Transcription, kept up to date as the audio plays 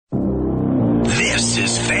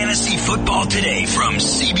is Fantasy Football Today from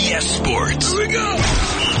CBS Sports. Here we go.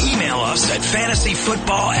 Email us at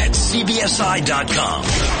fantasyfootball@cbsi.com.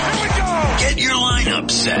 Here we go. Get your lineup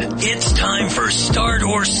set. It's time for Start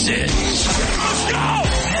or Sit. Let's go.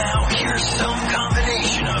 Now here's some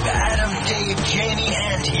combination of Adam, Dave, Jamie,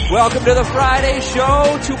 and Heath. Welcome to the Friday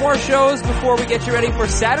show. 2 more shows before we get you ready for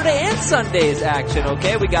Saturday and Sunday's action,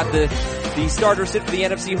 okay? We got the Start or Sit for the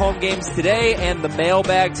NFC home games today and the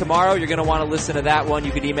mailbag tomorrow. You're going to want to listen to that one.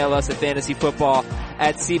 You can email us at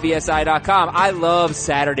fantasyfootball@cbsi.com. I love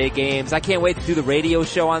Saturday games. I can't wait to do the radio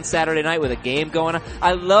show on Saturday night with a game going on.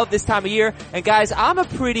 I love this time of year. And guys, I'm a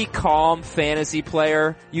pretty calm fantasy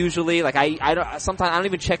player usually. Like sometimes I don't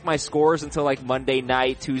even check my scores until like Monday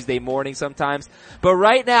night, Tuesday morning sometimes. But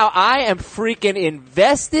right now I am freaking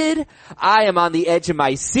invested. I am on the edge of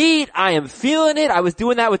my seat. I am feeling it. I was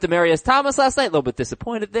doing that with Demaryius Thomas last night, a little bit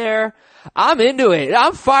disappointed there. I'm into it.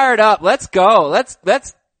 I'm fired up. Let's go. Let's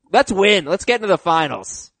win. Let's get into the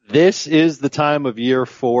finals. This is the time of year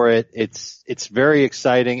for it. It's very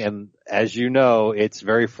exciting, and as you know, it's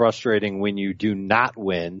very frustrating when you do not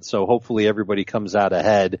win. So hopefully everybody comes out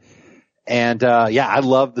ahead. And I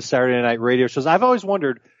love the Saturday night radio shows. I've always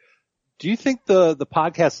wondered, do you think the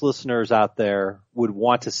podcast listeners out there would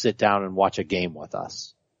want to sit down and watch a game with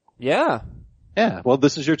us? Yeah. Yeah, well,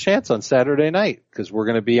 this is your chance on Saturday night because we're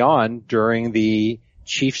going to be on during the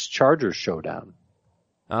Chiefs-Chargers showdown.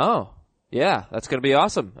 Oh, yeah, that's going to be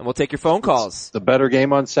awesome. And we'll take your phone calls. It's the better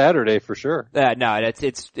game on Saturday for sure. No,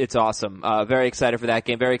 it's awesome. Very excited for that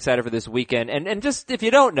game. Very excited for this weekend. And just, if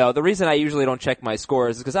you don't know, the reason I usually don't check my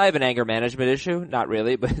scores is because I have an anger management issue. Not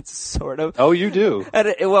really, but it's sort of. Oh, you do?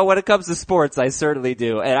 And well, when it comes to sports, I certainly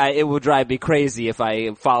do. And it will drive me crazy if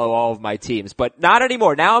I follow all of my teams. But not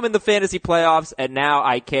anymore. Now I'm in the fantasy playoffs and now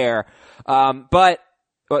I care. No, I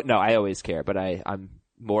always care, but I'm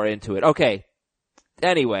more into it. Okay.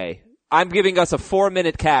 Anyway, I'm giving us a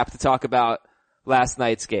 4-minute cap to talk about last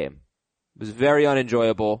night's game. It was very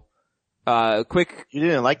unenjoyable. Quick. You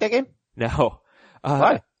didn't like that game? No.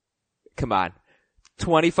 Why? Come on.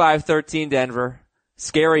 25-13 Denver.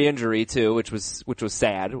 Scary injury too, which was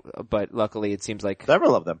sad, but luckily it seems like. Never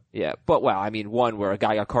loved them. Yeah, but well, I mean, one where a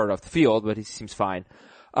guy got carted off the field, but he seems fine.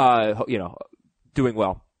 Doing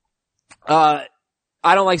well. I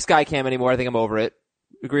don't like Skycam anymore. I think I'm over it.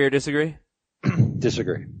 Agree or disagree?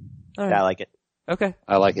 Disagree. All right. Yeah, I like it. Okay.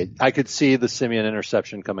 I like it. I could see the Simeon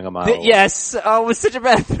interception coming a mile away. Yes. Oh, it was such a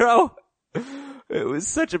bad throw. It was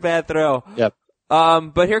such a bad throw. Yep.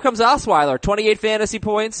 But here comes Osweiler. 28 fantasy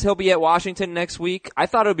points. He'll be at Washington next week. I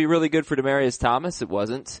thought it would be really good for Demaryius Thomas. It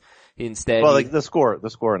wasn't. Instead. Well, the score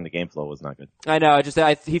and the game flow was not good. I know.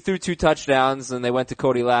 He threw 2 touchdowns and they went to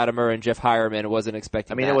Cody Latimer and Jeff Hireman. I wasn't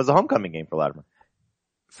expecting that. It was a homecoming game for Latimer.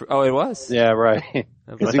 It was? Yeah, right.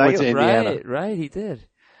 Because he went to Indiana. Right, he did.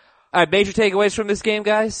 All right, major takeaways from this game,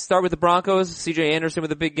 guys. Start with the Broncos. CJ Anderson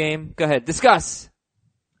with a big game. Go ahead. Discuss.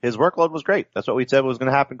 His workload was great. That's what we said was going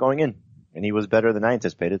to happen going in. And he was better than I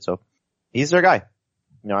anticipated, so he's their guy.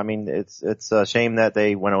 It's a shame that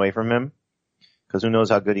they went away from him. Because who knows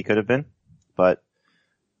how good he could have been. But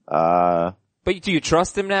do you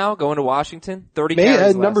trust him now going to Washington? 30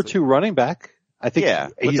 carries number 2 running back. I think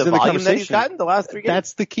he's in the conversation. That he's gotten the last 3 games.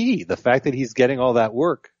 That's the key. The fact that he's getting all that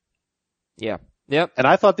work. Yeah. Yep. And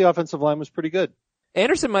I thought the offensive line was pretty good.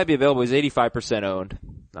 Anderson might be available. He's 85% owned.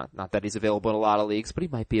 Not that he's available in a lot of leagues, but he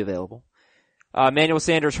might be available. Emmanuel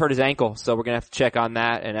Sanders hurt his ankle, so we're gonna have to check on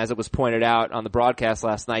that. And as it was pointed out on the broadcast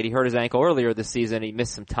last night, he hurt his ankle earlier this season. He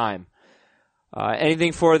missed some time.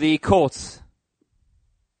 Anything for the Colts?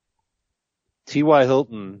 T.Y.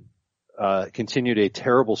 Hilton continued a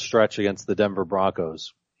terrible stretch against the Denver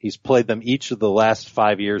Broncos. He's played them each of the last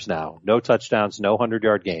 5 years now. No touchdowns, no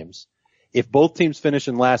 100-yard games. If both teams finish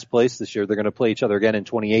in last place this year, they're going to play each other again in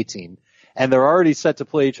 2018. And they're already set to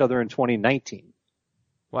play each other in 2019.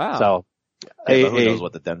 Wow. So, who knows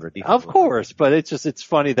what the Denver defense of course, but it's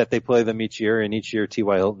funny that they play them each year, and each year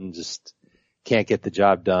T.Y. Hilton just can't get the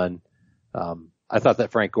job done. I thought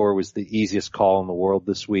that Frank Gore was the easiest call in the world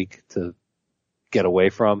this week to get away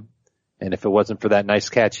from. And if it wasn't for that nice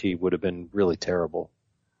catch, he would have been really terrible.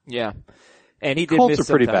 Yeah. And he did Colts miss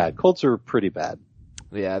are pretty some time. bad. Colts are pretty bad.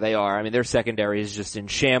 Yeah, they are. I mean, their secondary is just in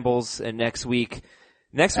shambles. And next week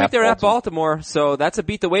they're at Baltimore. So that's a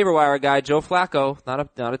beat the waiver wire guy, Joe Flacco.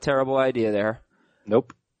 Not a terrible idea there.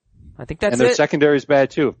 Nope. I think that's it. And their secondary is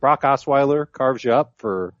bad too. If Brock Osweiler carves you up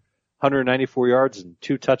for 194 yards and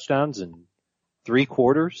 2 touchdowns in 3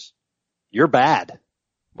 quarters, you're bad.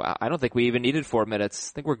 Wow. I don't think we even needed 4 minutes.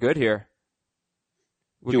 I think we're good here.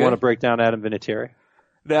 Do you want to break down Adam Vinatieri?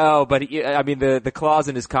 No, but the clause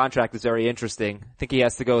in his contract is very interesting. I think he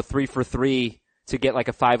has to go 3 for 3 to get like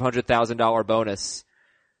a $500,000 bonus.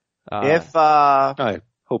 I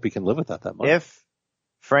hope he can live without that money. If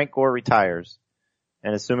Frank Gore retires,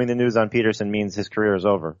 and assuming the news on Peterson means his career is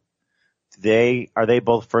over, are they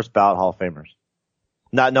both first ballot Hall of Famers?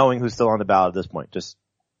 Not knowing who's still on the ballot at this point,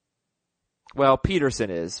 Well, Peterson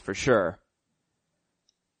is, for sure.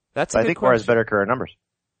 That's a good I think Gore has question. better career numbers.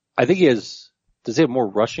 I think he has, does he have more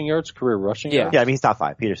rushing yards, career rushing yards? Yeah, I mean, he's top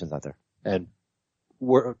 5. Peterson's not there. And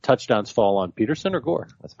where touchdowns fall on Peterson or Gore?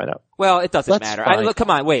 Let's find out. Well, it doesn't Let's matter. find- Look, come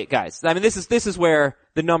on, wait, guys. I mean, this is where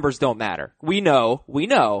the numbers don't matter. We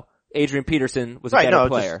know Adrian Peterson was a better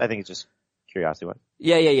player. I think it's just curiosity. What?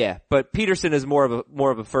 Yeah. But Peterson is more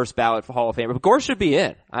of a first ballot for Hall of Famer. But Gore should be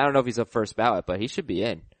in. I don't know if he's a first ballot, but he should be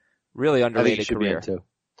in. Really I think underrated he should career. be in too.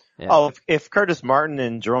 Yeah. Oh, if Curtis Martin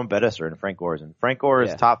and Jerome Bettis are in, Frank Gore is in. Frank Gore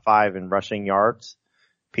is top 5 in rushing yards.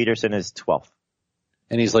 Peterson is 12th.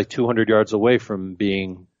 And he's like 200 yards away from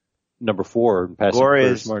being number 4 in passing. Gore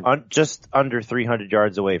Curtis is Martin. just under 300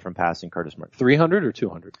 yards away from passing Curtis Martin. 300 or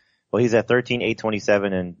 200? Well, he's at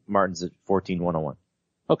 13,827 and Martin's at 14,101.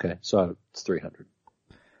 Okay, so it's 300.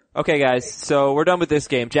 Okay, guys, so we're done with this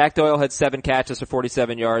game. Jack Doyle had 7 catches for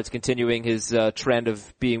 47 yards, continuing his trend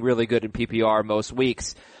of being really good in PPR most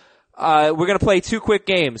weeks. We're going to play 2 quick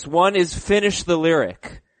games. One is Finish the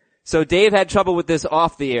Lyric. So Dave had trouble with this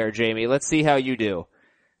off the air, Jamie. Let's see how you do.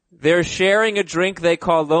 They're sharing a drink they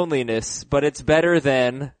call loneliness, but it's better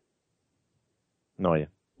than... No idea.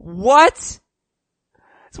 What?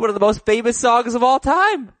 It's one of the most famous songs of all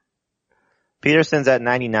time. Peterson's at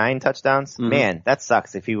 99 touchdowns. Mm-hmm. Man, that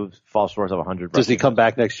sucks if he falls short of 100. Does he come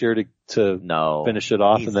back next year to No. finish it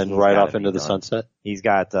off and then He's right gotta off into be the done. sunset? He's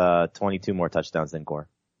got 22 more touchdowns than Gore.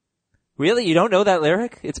 Really? You don't know that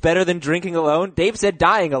lyric? It's better than drinking alone? Dave said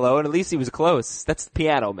dying alone. At least he was close. That's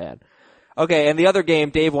Piano Man. Okay, and the other game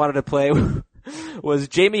Dave wanted to play was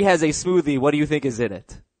Jamie has a smoothie. What do you think is in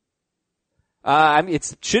it? I mean,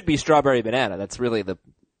 it should be strawberry banana. That's really the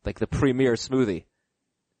premier smoothie.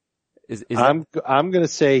 I'm gonna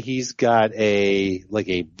say he's got a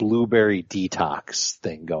blueberry detox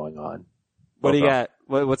thing going on. What do you got?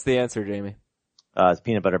 What's the answer, Jamie? It's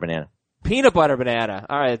peanut butter banana. Peanut butter banana.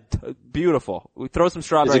 All right, beautiful. We throw some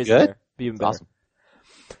strawberries good? there. Be even better. Awesome.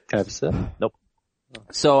 Can I have a sip? Nope.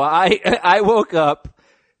 So I woke up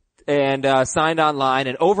and signed online,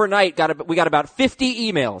 and overnight we got about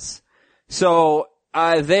 50 emails. So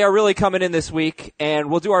they are really coming in this week, and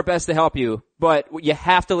we'll do our best to help you. But you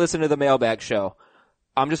have to listen to the mailbag show.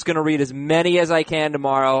 I'm just going to read as many as I can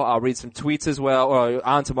tomorrow. I'll read some tweets as well, or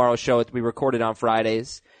on tomorrow's show. It's we recorded on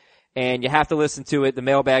Fridays. And you have to listen to it. The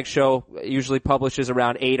mailbag show usually publishes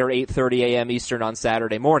around 8 or 8:30 a.m. Eastern on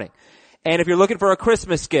Saturday morning. And if you're looking for a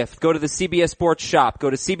Christmas gift, go to the CBS Sports shop. Go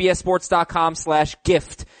to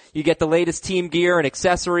cbssports.com/gift. You get the latest team gear and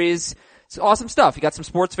accessories. It's awesome stuff. You got some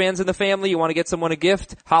sports fans in the family. You want to get someone a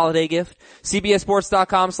gift, holiday gift.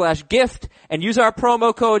 cbssports.com/gift and use our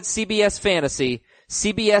promo code CBS Fantasy.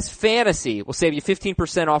 CBS Fantasy will save you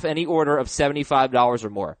 15% off any order of $75 or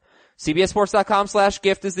more.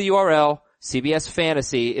 cbssports.com/gift is the URL. CBS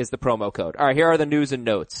Fantasy is the promo code. All right, here are the news and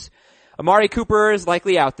notes. Amari Cooper is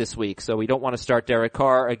likely out this week, so we don't want to start Derek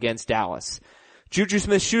Carr against Dallas. Juju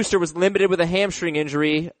Smith-Schuster was limited with a hamstring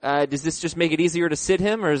injury. Does this just make it easier to sit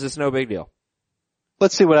him, or is this no big deal?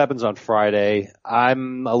 Let's see what happens on Friday.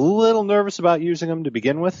 I'm a little nervous about using him to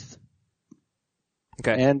begin with.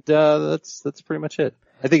 Okay. And that's pretty much it.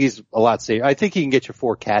 I think he's a lot safer. I think he can get you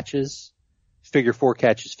 4 catches. Figure 4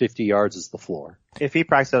 catches, 50 yards is the floor. If he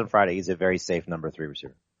practices on Friday, he's a very safe number 3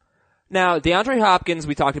 receiver. Now, DeAndre Hopkins,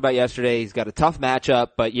 we talked about yesterday, he's got a tough matchup,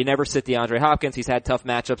 but you never sit DeAndre Hopkins. He's had tough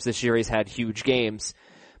matchups this year. He's had huge games.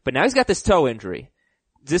 But now he's got this toe injury.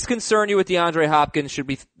 Does this concern you with DeAndre Hopkins? Should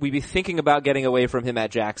we be thinking about getting away from him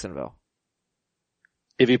at Jacksonville?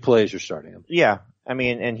 If he plays, you're starting him. Yeah. I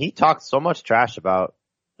mean, and he talked so much trash about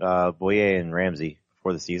Boye and Ramsey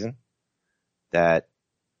before the season that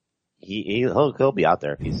he'll be out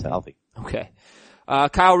there if he's healthy. Okay.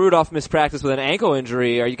 Kyle Rudolph missed practice with an ankle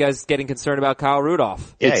injury. Are you guys getting concerned about Kyle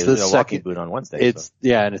Rudolph? Yeah, It's he the was in a walking second boot on Wednesday.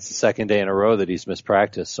 and it's the second day in a row that he's missed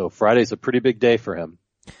practice. So Friday's a pretty big day for him.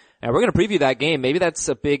 Now we're going to preview that game. Maybe that's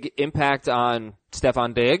a big impact on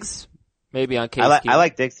Stephon Diggs. Maybe on Case I Keenum.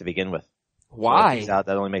 like Diggs to begin with. Why? So if he's out,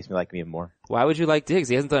 that only makes me like him even more. Why would you like Diggs?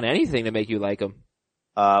 He hasn't done anything to make you like him.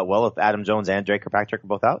 Well, if Adam Jones and Drake Kirkpatrick are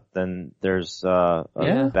both out, then there's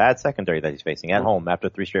a bad secondary that he's facing at home after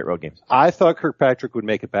 3 straight road games. I thought Kirkpatrick would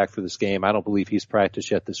make it back for this game. I don't believe he's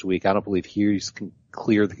practiced yet this week. I don't believe he's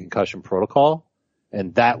clear the concussion protocol,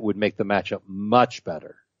 and that would make the matchup much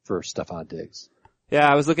better for Stephon Diggs. Yeah,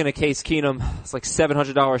 I was looking at Case Keenum. It's like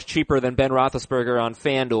 $700 cheaper than Ben Roethlisberger on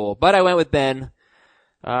FanDuel. But I went with Ben.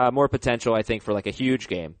 More potential, I think, for like a huge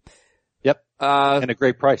game. Yep. And a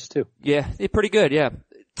great price too. Yeah, pretty good, yeah.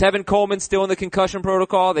 Tevin Coleman still in the concussion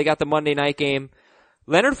protocol. They got the Monday night game.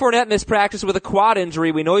 Leonard Fournette missed practice with a quad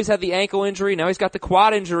injury. We know he's had the ankle injury. Now he's got the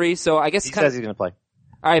quad injury. So I guess he says he's going to play.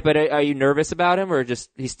 All right, but are you nervous about him, or just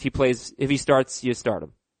he plays? If he starts, you start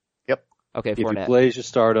him. Yep. Okay, if Fournette. he plays, you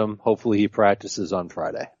start him. Hopefully, he practices on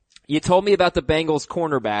Friday. You told me about the Bengals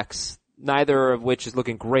cornerbacks, neither of which is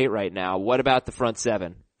looking great right now. What about the front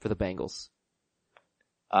seven for the Bengals?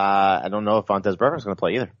 I don't know if Vontaze Burfict's going to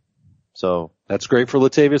play either. So that's great for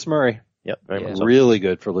Latavius Murray. Yep, very much so. Really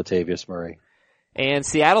good for Latavius Murray. And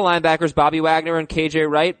Seattle linebackers Bobby Wagner and KJ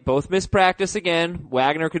Wright both missed practice again.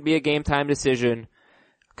 Wagner could be a game time decision.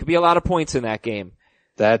 Could be a lot of points in that game.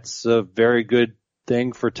 That's a very good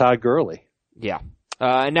thing for Todd Gurley. Yeah.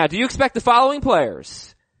 Now, do you expect the following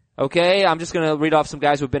players? Okay, I'm just going to read off some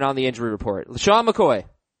guys who have been on the injury report. LaShawn McCoy.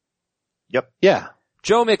 Yep. Yeah.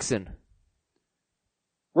 Joe Mixon.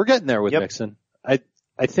 We're getting there with Mixon. I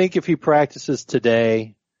think if he practices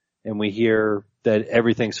today and we hear that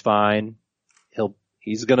everything's fine,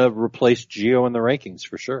 he's going to replace Gio in the rankings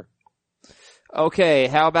for sure. Okay,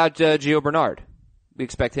 how about Gio Bernard? We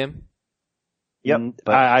expect him? Yep.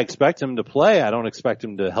 I expect him to play. I don't expect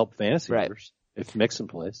him to help fantasy numbers if Mixon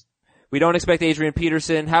plays. We don't expect Adrian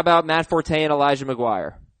Peterson. How about Matt Forte and Elijah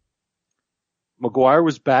McGuire? McGuire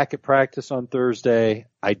was back at practice on Thursday.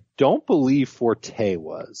 I don't believe Forte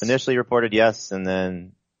was. Initially reported yes, and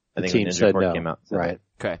then I think an injury report came out. So. Right.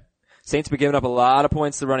 Okay. Saints have been giving up a lot of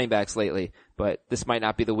points to running backs lately, but this might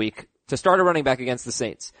not be the week to start a running back against the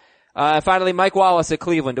Saints. Finally, Mike Wallace at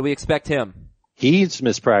Cleveland. Do we expect him? He's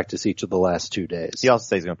missed practice each of the last 2 days. He also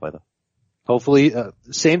says he's going to play though. Hopefully,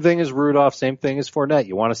 same thing as Rudolph, same thing as Fournette.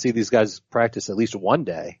 You want to see these guys practice at least one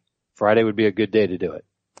day. Friday would be a good day to do it.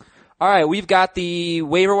 All right, we've got the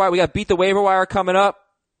waiver wire. We got Beat the Waiver Wire coming up.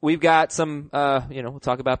 We've got some, we'll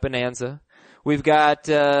talk about Bonanza. We've got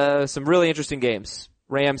some really interesting games.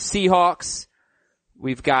 Rams, Seahawks.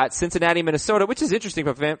 We've got Cincinnati, Minnesota, which is interesting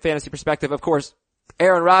from a fantasy perspective. Of course,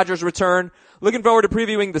 Aaron Rodgers return. Looking forward to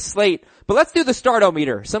previewing the slate. But let's do the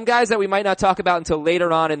startometer. Some guys that we might not talk about until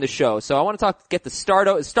later on in the show. So I want to get the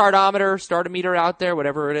startometer out there,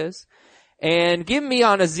 whatever it is. And give me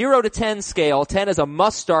on a 0 to 10 scale. 10 is a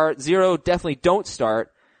must start. 0 definitely don't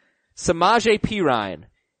start. Samaje Perine.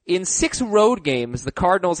 In 6 road games, the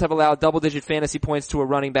Cardinals have allowed double-digit fantasy points to a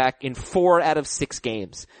running back in 4 out of 6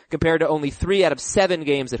 games, compared to only 3 out of 7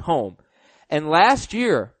 games at home. And last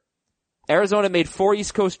year, Arizona made 4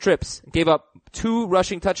 East Coast trips, gave up 2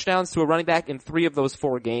 rushing touchdowns to a running back in 3 of those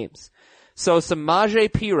 4 games. So Samaje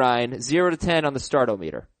Perine, 0 to 10 on the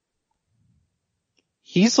startometer.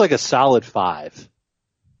 He's like a solid 5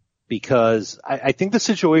 because I think the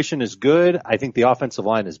situation is good. I think the offensive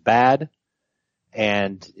line is bad.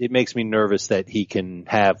 And it makes me nervous that he can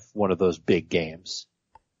have one of those big games.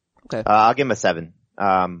 Okay. I'll give him a 7.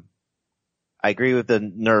 I agree with the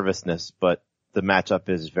nervousness, but the matchup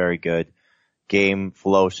is very good. Game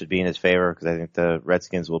flow should be in his favor because I think the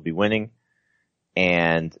Redskins will be winning,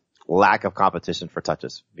 and lack of competition for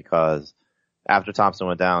touches because after Thompson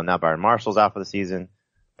went down, now Brian Marshall's out for the season.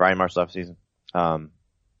 I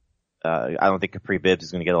don't think Capri Bibbs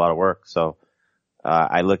is going to get a lot of work, so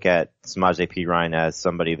I look at Samaje Perine as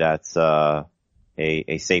somebody that's a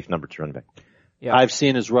safe number 2 running back. Yeah. I've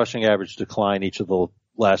seen his rushing average decline each of the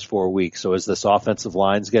last 4 weeks. So as this offensive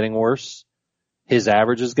line's getting worse, his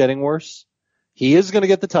average is getting worse. He is going to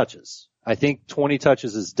get the touches. I think 20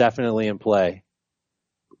 touches is definitely in play.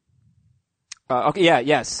 Okay,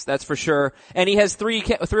 yes, that's for sure. And he has 3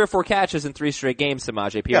 or 4 catches in 3 straight games,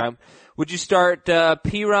 Samaje Perine. Yeah. Would you start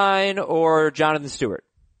Perine or Jonathan Stewart?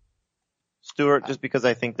 Stewart, just because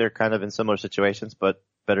I think they're kind of in similar situations, but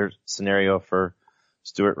better scenario for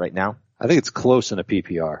Stewart right now. I think it's close in a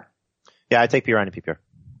PPR. Yeah, I take Perine in PPR.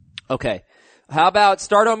 Okay. How about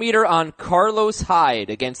startometer on Carlos Hyde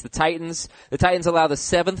against the Titans? The Titans allow the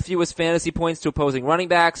 7th fewest fantasy points to opposing running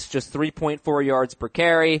backs, just 3.4 yards per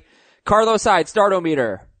carry. Carlos Hyde,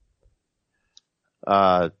 startometer.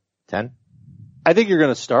 10. I think you're going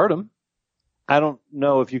to start him. I don't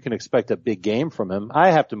know if you can expect a big game from him.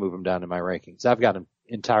 I have to move him down in my rankings. I've got him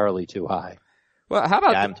entirely too high. Well, how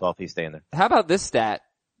about I'm 12. He's staying there. How about this stat?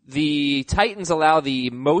 The Titans allow the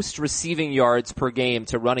most receiving yards per game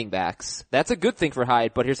to running backs. That's a good thing for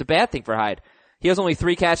Hyde, but here's a bad thing for Hyde. He has only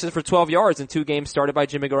 3 catches for 12 yards in 2 games started by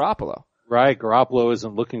Jimmy Garoppolo. Right, Garoppolo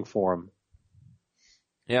isn't looking for him.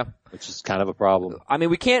 Yeah. Which is kind of a problem. I mean,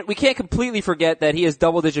 we can't completely forget that he has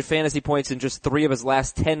double-digit fantasy points in just 3 of his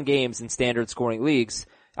last 10 games in standard scoring leagues.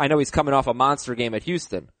 I know he's coming off a monster game at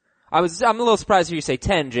Houston. I'm a little surprised if you say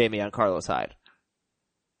 10, Jamie, on Carlos Hyde.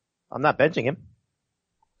 I'm not benching him.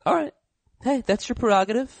 All right. Hey, that's your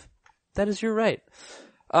prerogative. That is your right.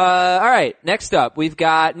 All right. Next up, we've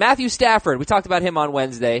got Matthew Stafford. We talked about him on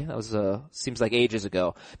Wednesday. That was, seems like ages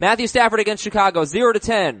ago. Matthew Stafford against Chicago, 0 to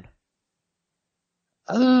 10.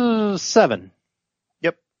 7.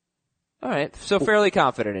 Yep. All right. So fairly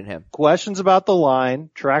confident in him. Questions about the line.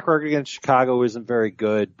 Track record against Chicago isn't very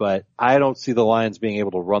good, but I don't see the Lions being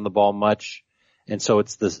able to run the ball much. And so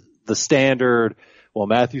it's the standard, well,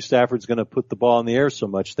 Matthew Stafford's going to put the ball in the air so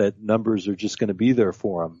much that numbers are just going to be there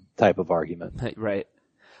for him type of argument. Right.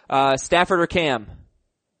 Stafford or Cam?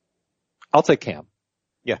 I'll take Cam.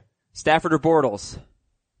 Yeah. Stafford or Bortles?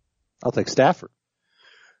 I'll take Stafford.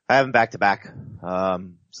 I have him back to back.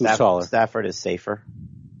 Stafford is safer.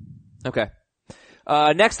 Okay.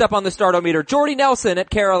 Next up on the startometer, Jordy Nelson at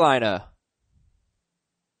Carolina.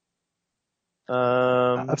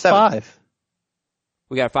 7. 5.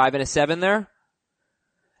 We got a 5 and a 7 there.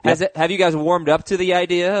 Have you guys warmed up to the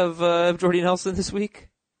idea of Jordy Nelson this week?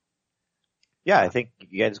 Yeah, I think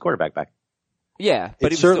you get his quarterback back. Yeah,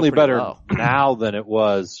 but it's certainly better low now than it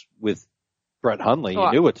was with Brett Hundley.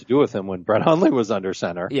 You knew what to do with him when Brett Hundley was under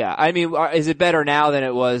center. Yeah, I mean, is it better now than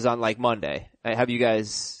it was on like Monday? Have you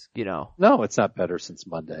guys, No, it's not better since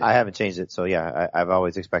Monday. I haven't changed it, so yeah, I've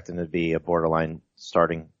always expected him to be a borderline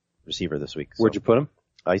starting receiver this week. So. Where'd you put him?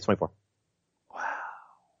 He's 24. Wow.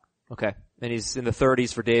 Okay. And he's in the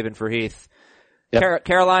 30s for Dave and for Heath. Yep.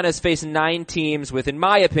 Carolina's faced 9 teams with, in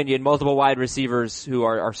my opinion, multiple wide receivers who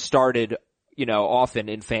are started, often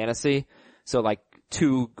in fantasy. So like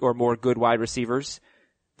 2 or more good wide receivers.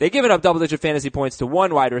 They've given up double-digit fantasy points to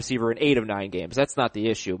 1 wide receiver in 8 of 9 games. That's not the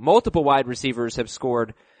issue. Multiple wide receivers have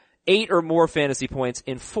scored 8 or more fantasy points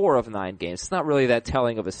in 4 of 9 games. It's not really that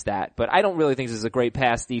telling of a stat, but I don't really think this is a great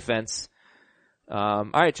pass defense. All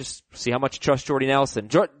right, just see how much you trust Jordy Nelson.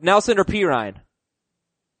 Nelson or Pirine?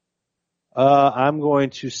 I'm going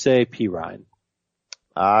to say Pirine.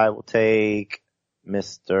 I will take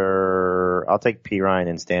I'll take Pirine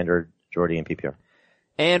in standard, Jordy in PPR.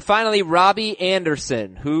 And finally, Robbie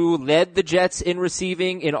Anderson, who led the Jets in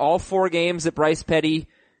receiving in all 4 games that Bryce Petty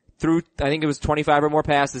threw, I think it was 25 or more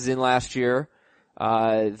passes in last year.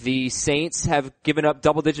 The Saints have given up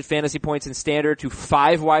double-digit fantasy points in standard to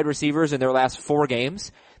 5 wide receivers in their last 4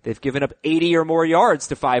 games. They've given up 80 or more yards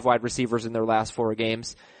to 5 wide receivers in their last 4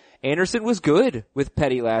 games. Anderson was good with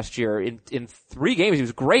Petty last year. In 3 games, he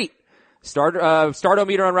was great.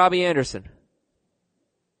 Startometer on Robbie Anderson.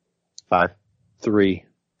 5. 3.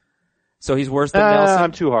 So he's worse than Nelson?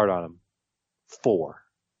 I'm too hard on him. 4.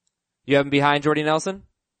 You have him behind Jordy Nelson?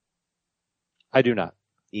 I do not.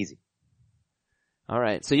 Easy. All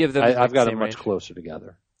right. So you have them. I've got them much range. closer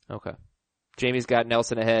together. Okay. Jamie's got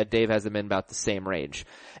Nelson ahead. Dave has them in about the same range.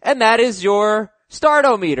 And that is your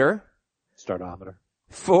startometer. Startometer.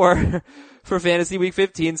 For Fantasy Week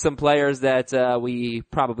 15, some players that we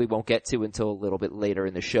probably won't get to until a little bit later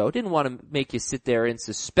in the show. Didn't want to make you sit there in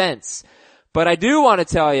suspense. But I do want to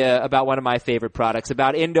tell you about one of my favorite products,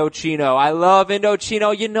 about Indochino. I love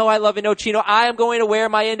Indochino. You know I love Indochino. I am going to wear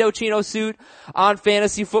my Indochino suit on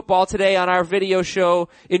Fantasy Football Today on our video show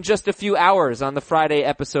in just a few hours on the Friday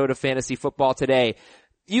episode of Fantasy Football Today.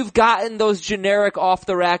 You've gotten those generic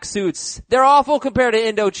off-the-rack suits. They're awful compared to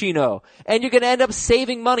Indochino. And you're going to end up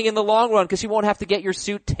saving money in the long run because you won't have to get your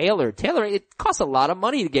suit tailored. It costs a lot of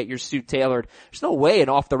money to get your suit tailored. There's no way an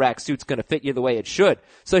off-the-rack suit's going to fit you the way it should.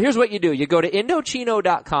 So here's what you do. You go to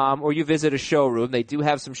Indochino.com or you visit a showroom. They do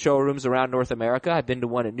have some showrooms around North America. I've been to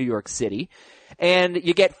one in New York City. And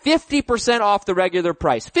you get 50% off the regular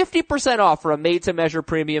price. 50% off for a made-to-measure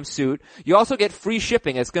premium suit. You also get free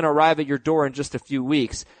shipping. It's going to arrive at your door in just a few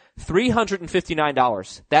weeks.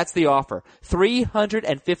 $359. That's the offer.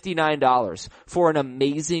 $359 for an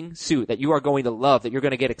amazing suit that you are going to love, that you're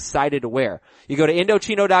going to get excited to wear. You go to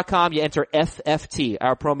Indochino.com, you enter FFT.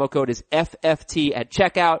 Our promo code is FFT at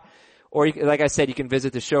checkout. Or, like I said, you can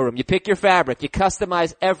visit the showroom. You pick your fabric. You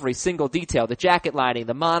customize every single detail. The jacket lining,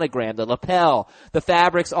 the monogram, the lapel, the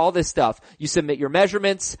fabrics, all this stuff. You submit your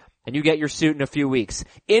measurements, and you get your suit in a few weeks.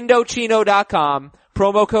 Indochino.com.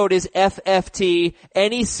 Promo code is FFT.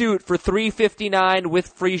 Any suit for $359 with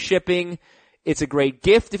free shipping. It's a great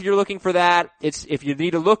gift if you're looking for that. It's if you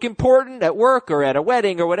need to look important at work or at a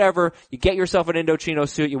wedding or whatever, you get yourself an Indochino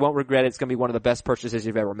suit. You won't regret it. It's going to be one of the best purchases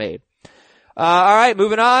you've ever made. All right,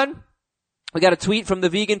 moving on. We got a tweet from the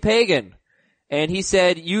Vegan Pagan. And he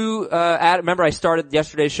said, remember I started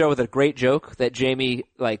yesterday's show with a great joke that Jamie,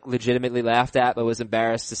 legitimately laughed at, but was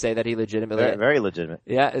embarrassed to say that he legitimately. Very, very legitimate.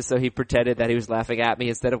 Yeah, so he pretended that he was laughing at me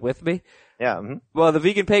instead of with me. Yeah. Mm-hmm. Well, the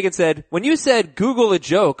Vegan Pagan said, when you said Google a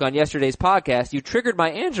joke on yesterday's podcast, you triggered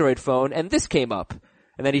my Android phone and this came up.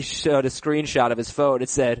 And then he showed a screenshot of his phone. It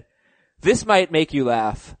said, this might make you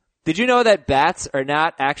laugh. Did you know that bats are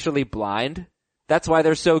not actually blind? That's why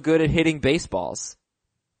they're so good at hitting baseballs.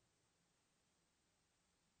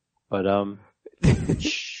 But, All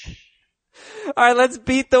right, let's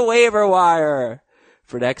beat the waiver wire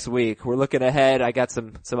for next week. We're looking ahead. I got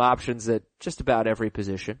some options at just about every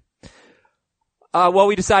position.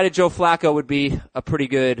 We decided Joe Flacco would be a pretty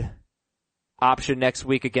good option next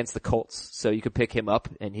week against the Colts. So you could pick him up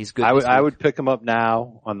and he's good. I would pick him up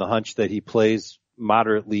now on the hunch that he plays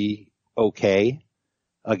moderately okay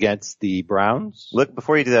against the Browns.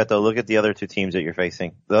 Before you do that though, look at the other two teams that you're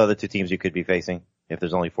facing. The other two teams you could be facing. If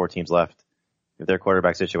there's only 4 teams left, if their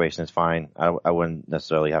quarterback situation is fine, I wouldn't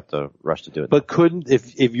necessarily have to rush to do it. But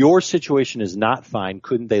if your situation is not fine,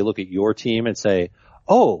 couldn't they look at your team and say,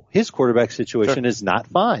 oh, his quarterback situation is not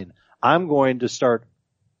fine. I'm going to start,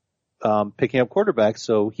 picking up quarterbacks.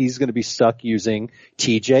 So he's going to be stuck using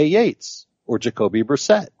TJ Yates or Jacoby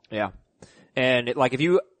Brissett. Yeah. And if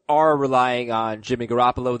you are relying on Jimmy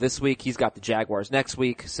Garoppolo this week, he's got the Jaguars next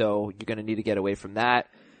week. So you're going to need to get away from that.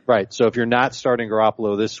 Right. So if you're not starting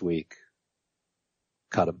Garoppolo this week,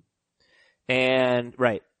 cut him. And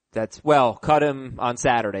cut him on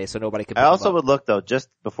Saturday so nobody can. I also would look though, just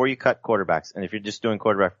before you cut quarterbacks, and if you're just doing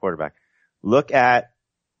quarterback, look at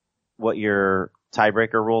what your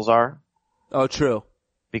tiebreaker rules are. Oh, true.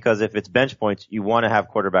 Because if it's bench points, you want to have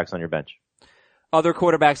quarterbacks on your bench. Other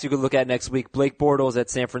quarterbacks you could look at next week: Blake Bortles at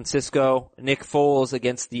San Francisco, Nick Foles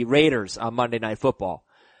against the Raiders on Monday Night Football.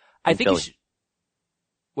 I think you should.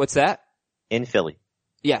 What's that? In Philly.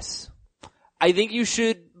 Yes. I think you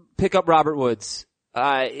should pick up Robert Woods.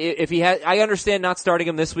 I understand not starting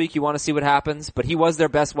him this week. You want to see what happens, but he was their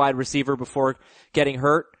best wide receiver before getting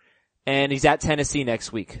hurt, and he's at Tennessee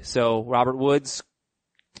next week. So Robert Woods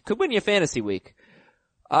could win you a fantasy week.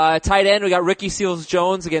 Tight end, we got Ricky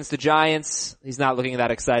Seals-Jones against the Giants. He's not looking that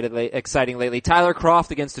exciting lately. Tyler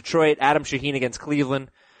Kroft against Detroit. Adam Shaheen against Cleveland.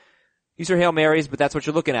 These are Hail Marys, but that's what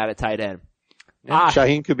you're looking at tight end.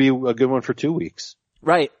 Shaheen could be a good one for 2 weeks.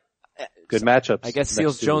 Right. Good matchups. I guess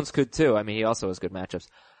Seals-Jones could too. I mean, he also has good matchups.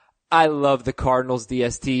 I love the Cardinals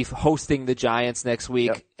DST hosting the Giants next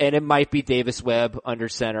week, and it might be Davis Webb under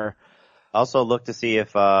center. Also look to see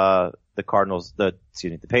if the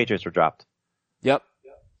Patriots were dropped. Yep.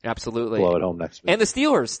 Absolutely. Blow at home next week. And the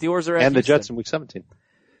Steelers. Steelers are at and Houston. The Jets in week 17.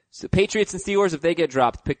 So Patriots and Steelers, if they get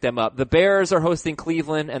dropped, pick them up. The Bears are hosting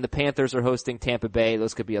Cleveland, and the Panthers are hosting Tampa Bay.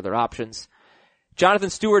 Those could be other options. Jonathan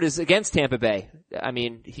Stewart is against Tampa Bay. I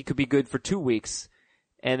mean, he could be good for 2 weeks.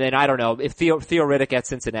 And then, I don't know, if Theo Riddick at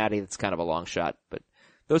Cincinnati, that's kind of a long shot. But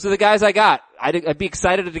those are the guys I got. I'd be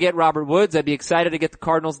excited to get Robert Woods. I'd be excited to get the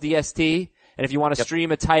Cardinals DST. And if you want to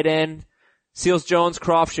stream a tight end, Seals-Jones,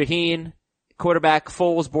 Kroft, Shaheen, quarterback,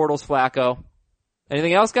 Foles, Bortles, Flacco.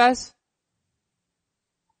 Anything else, guys?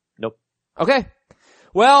 Nope. Okay.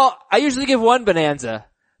 Well, I usually give one bonanza.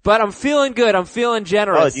 But I'm feeling good. I'm feeling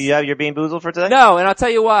generous. Oh, do you have your Bean Boozled for today? No, and I'll tell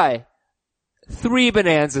you why. 3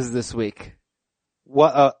 bonanzas this week.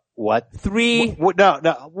 What? 3.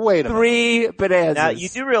 No, wait a minute. 3 bonanzas. Now, you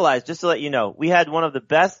do realize, just to let you know, we had one of the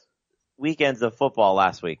best weekends of football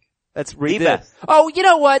last week. That's ridiculous. Oh, you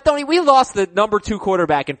know what, Tony? We lost the number 2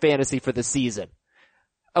 quarterback in fantasy for the season.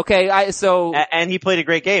 Okay, and he played a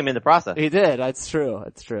great game in the process. He did. That's true.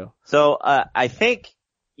 So, I think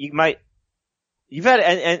you've had,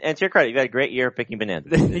 and to your credit, you've had a great year picking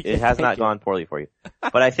bananas. It has not gone poorly for you.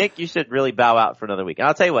 But I think you should really bow out for another week. And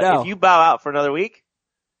I'll tell you what, if you bow out for another week,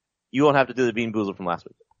 you won't have to do the Bean Boozled from last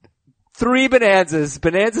week. 3 bonanzas.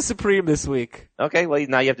 Bonanza Supreme this week. Okay, well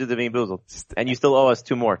now you have to do the Bean Boozled. And you still owe us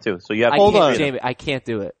 2 more too. So you have Hold on. Jamie, I can't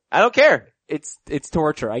do it. I don't care. It's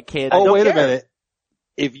torture. I can't. Oh, wait care. a minute.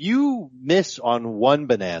 If you miss on one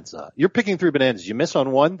bonanza, you're picking 3 bonanzas. You miss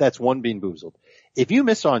on one, that's 1 Bean Boozled. If you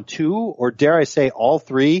miss on 2, or dare I say all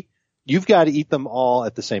 3, you've got to eat them all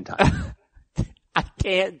at the same time. I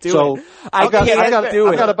can't do it. I've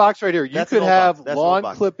got a box right here. You could have lawn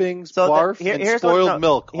clippings, barf, and spoiled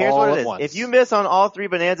milk all at once. If you miss on all 3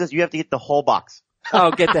 bonanzas, you have to eat the whole box.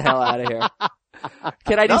 Oh, get the hell out of here.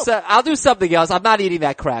 Can I do I'll do something else. I'm not eating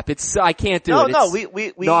that crap. I can't do it. No, we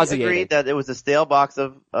agreed that it was a stale box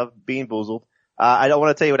of Bean Boozled. I don't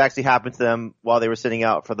want to tell you what actually happened to them while they were sitting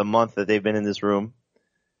out for the month that they've been in this room.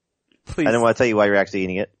 Please. I don't want to tell you why you're actually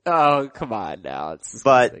eating it. Oh, come on now.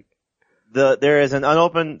 But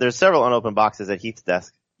there's several unopened boxes at Heath's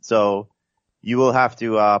desk. So you will have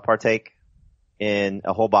to, partake in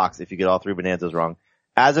a whole box if you get all 3 bonanzas wrong.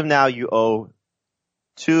 As of now, you owe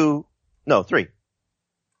 3.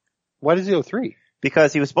 Why does he owe 3?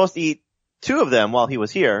 Because he was supposed to eat 2 of them while he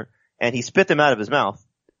was here, and he spit them out of his mouth.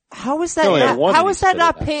 How is that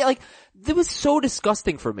not pay? Like, that was so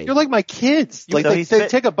disgusting for me. You're like my kids. Like, they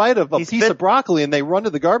take a bite of a piece of broccoli and they run to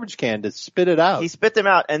the garbage can to spit it out. He spit them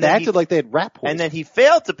out, and they then acted like they had rat poison. And then he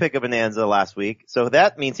failed to pick a bonanza last week, so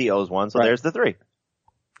that means he owes 1, so there's the 3.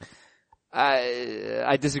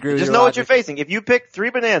 I disagree with you. Just know what you're facing. If you pick 3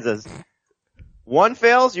 bonanzas, 1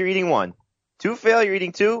 fails, you're eating 1. 2 fail, you're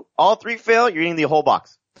eating 2. All 3 fail, you're eating the whole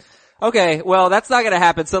box. Okay, well, that's not gonna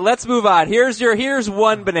happen, so let's move on. Here's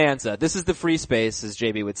one bonanza. This is the free space, as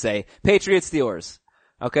JB would say. Patriots Steelers.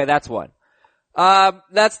 Okay, that's one.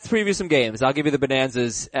 Let's preview some games. I'll give you the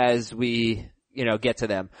bonanzas as we, get to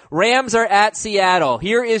them. Rams are at Seattle.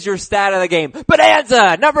 Here is your stat of the game.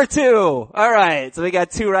 Bonanza! Number 2! Alright, so we got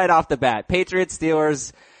 2 right off the bat. Patriots,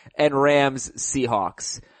 Steelers, and Rams,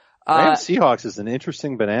 Seahawks. Seahawks is an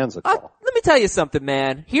interesting bonanza call. Let me tell you something,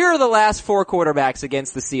 man. Here are the last 4 quarterbacks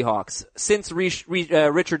against the Seahawks since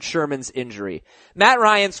Richard Sherman's injury. Matt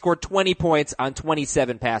Ryan scored 20 points on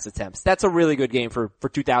 27 pass attempts. That's a really good game for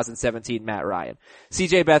 2017 Matt Ryan.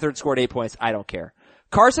 CJ Beathard scored 8 points. I don't care.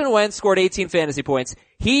 Carson Wentz scored 18 fantasy points.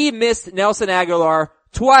 He missed Nelson Aguilar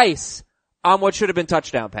twice on what should have been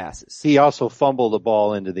touchdown passes. He also fumbled the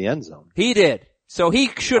ball into the end zone. He did. So he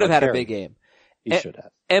should have had a big game. He should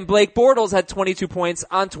have. And Blake Bortles had 22 points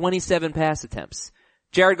on 27 pass attempts.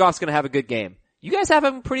 Jared Goff's gonna have a good game. You guys have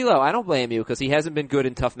him pretty low. I don't blame you because he hasn't been good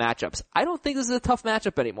in tough matchups. I don't think this is a tough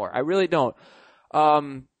matchup anymore. I really don't. I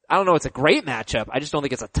don't know it's a great matchup. I just don't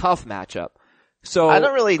think it's a tough matchup. So I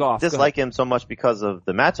don't really Goff, dislike him so much because of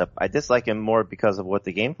the matchup. I dislike him more because of what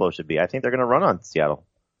the game flow should be. I think they're gonna run on Seattle.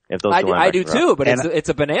 If those I do too, but it's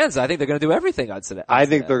a bonanza. I think they're going to do everything on Seattle. I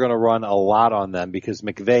think they're going to run a lot on them because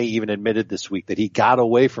McVay even admitted this week that he got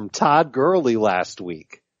away from Todd Gurley last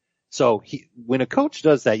week. So when a coach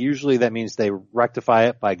does that, usually that means they rectify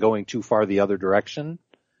it by going too far the other direction.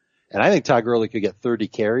 And I think Todd Gurley could get 30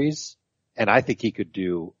 carries, and I think he could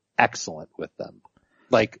do excellent with them.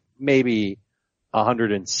 Like maybe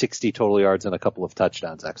 160 total yards and a couple of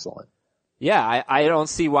touchdowns. Excellent. Yeah, I don't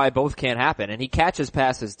see why both can't happen. And he catches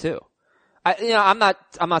passes too. I'm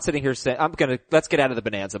not sitting here saying, let's get out of the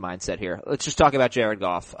bonanza mindset here. Let's just talk about Jared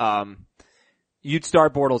Goff. You'd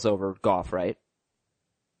start Bortles over Goff, right?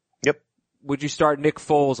 Yep. Would you start Nick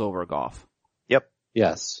Foles over Goff? Yep.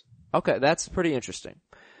 Yes. Okay, that's pretty interesting.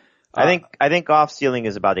 I think Goff's ceiling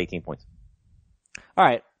is about 18 points.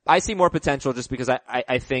 Alright. I see more potential just because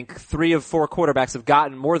I think 3 of 4 quarterbacks have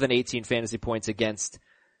gotten more than 18 fantasy points against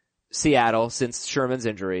Seattle since Sherman's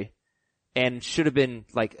injury, and should have been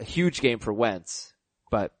like a huge game for Wentz.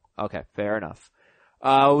 But okay, fair enough.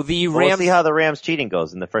 We'll see how the Rams cheating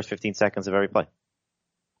goes in the first 15 seconds of every play.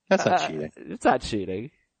 That's not cheating. It's not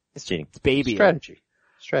cheating. It's cheating. It's baby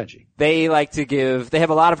strategy. They have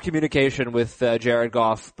a lot of communication with Jared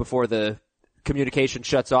Goff before the communication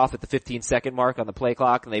shuts off at the 15-second mark on the play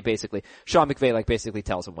clock, and Sean McVay basically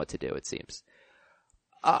tells him what to do, it seems.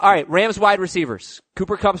 Alright, Rams wide receivers.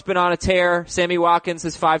 Cooper Kupp's been on a tear. Sammy Watkins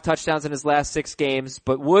has 5 touchdowns in his last 6 games,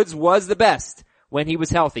 but Woods was the best when he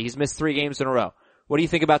was healthy. He's missed 3 games in a row. What do you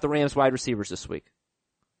think about the Rams wide receivers this week?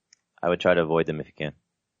 I would try to avoid them if you can.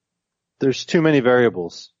 There's too many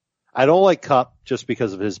variables. I don't like Kupp just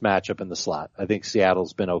because of his matchup in the slot. I think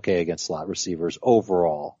Seattle's been okay against slot receivers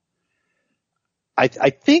overall. I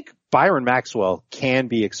think Byron Maxwell can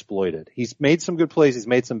be exploited. He's made some good plays, he's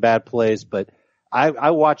made some bad plays, but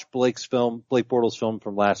I watched Blake Bortles' film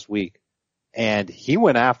from last week, and he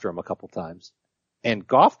went after him a couple times. And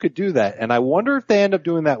Goff could do that. And I wonder if they end up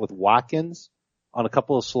doing that with Watkins on a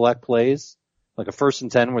couple of select plays, like a 1st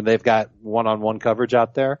and 10 where they've got one-on-one coverage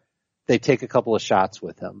out there. They take a couple of shots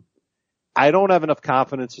with him. I don't have enough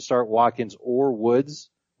confidence to start Watkins or Woods.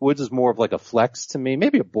 Woods is more of like a flex to me,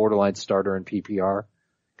 maybe a borderline starter in PPR,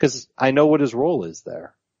 because I know what his role is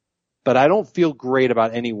there. But I don't feel great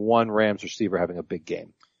about any one Rams receiver having a big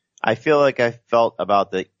game. I feel like I felt about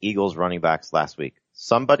the Eagles running backs last week.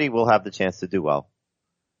 Somebody will have the chance to do well.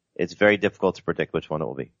 It's very difficult to predict which one it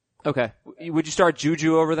will be. Okay. Would you start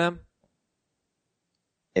Juju over them?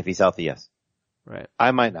 If he's healthy, yes. Right. I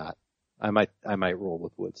might not. I might roll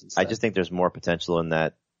with Woods instead. I just think there's more potential in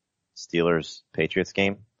that Steelers-Patriots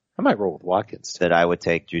game. I might roll with Watkins. That I would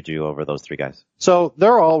take Juju over those 3 guys. So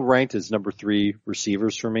they're all ranked as number 3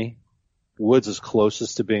 receivers for me. Woods is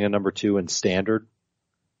closest to being a number 2 in standard.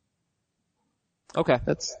 Okay.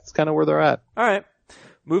 That's kind of where they're at. All right.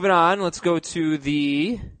 Moving on, let's go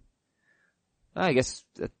to I guess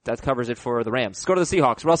that covers it for the Rams. Let's go to the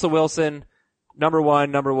Seahawks. Russell Wilson, number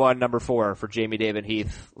 1, number 4 for Jamie, Dave, and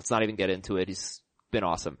Heath. Let's not even get into it. He's been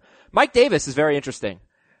awesome. Mike Davis is very interesting.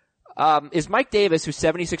 Is Mike Davis, who's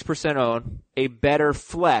 76% owned, a better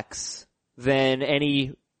flex than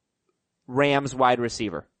any Rams wide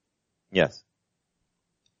receiver? Yes.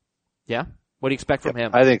 Yeah? What do you expect from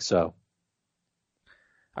him? I think so.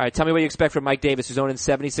 All right, tell me what you expect from Mike Davis, who's owned in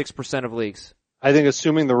 76% of leagues. I think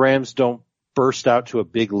assuming the Rams don't burst out to a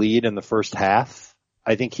big lead in the first half,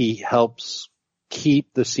 I think he helps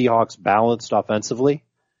keep the Seahawks balanced offensively.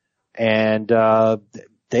 And I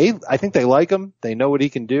think they like him. They know what he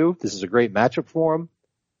can do. This is a great matchup for him.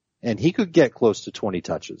 And he could get close to 20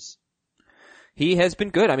 touches. He has been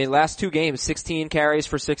good. I mean, last 2 games, 16 carries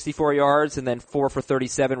for 64 yards and then 4 for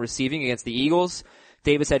 37 receiving against the Eagles.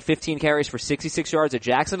 Davis had 15 carries for 66 yards at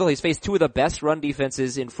Jacksonville. He's faced 2 of the best run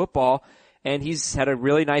defenses in football, and he's had a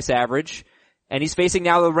really nice average. And he's facing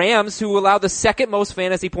now the Rams, who allow the second most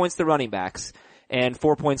fantasy points to running backs and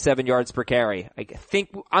 4.7 yards per carry.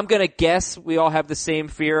 I'm gonna guess we all have the same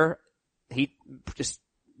fear. He just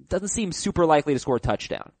doesn't seem super likely to score a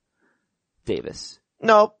touchdown. Davis.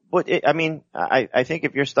 No, but I think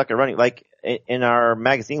if you're stuck at running, like in our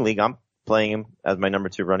magazine league, I'm playing him as my number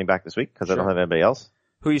 2 running back this week because I don't have anybody else.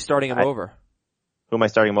 Who are you starting him over? Who am I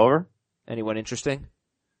starting him over? Anyone interesting?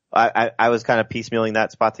 I was kind of piecemealing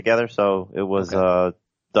that spot together, so it was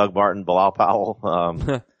Doug Martin, Bilal Powell,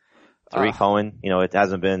 Tariq Cohen. You know, it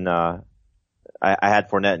hasn't been. I had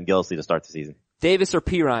Fournette and Gillislee to start the season. Davis or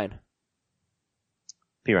Pirine?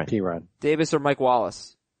 Pirine. Davis or Mike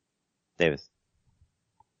Wallace? Davis.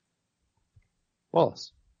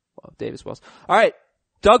 Wallace. Well, Davis Wallace. All right,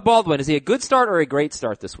 Doug Baldwin. Is he a good start or a great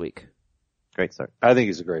start this week? Great start. I think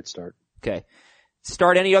he's a great start. Okay.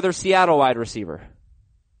 Start any other Seattle wide receiver?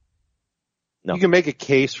 No. You can make a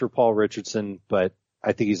case for Paul Richardson, but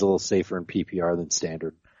I think he's a little safer in PPR than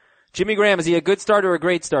standard. Jimmy Graham, is he a good start or a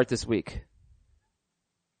great start this week?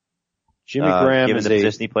 Jimmy Graham given is the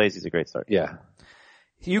position he plays, he's a great start. Yeah.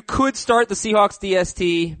 You could start the Seahawks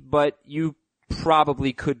DST, but you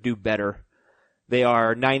probably could do better. They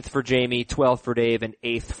are 9th for Jamie, 12th for Dave, and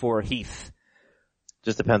 8th for Heath.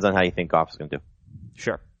 Just depends on how you think Goff's going to do.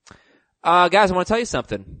 Sure. Guys, I want to tell you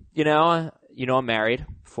something. You know I'm married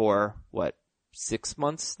for, 6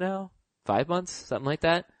 months now? 5 months? Something like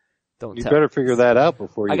that? You better figure that out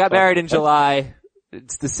before you I got married in July.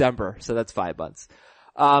 It's December, so that's 5 months.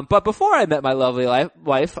 But before I met my lovely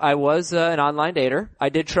wife, I was an online dater. I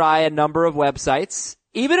did try a number of websites,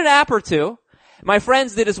 even an app or 2. My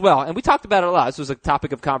friends did as well, and we talked about it a lot. This was a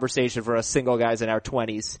topic of conversation for us single guys in our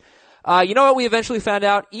 20s. You know what we eventually found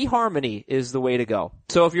out? eHarmony is the way to go.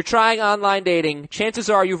 So if you're trying online dating, chances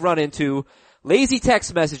are you've run into lazy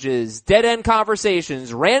text messages, dead-end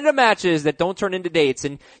conversations, random matches that don't turn into dates,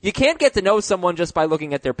 and you can't get to know someone just by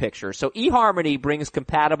looking at their picture. So eHarmony brings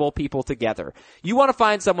compatible people together. You want to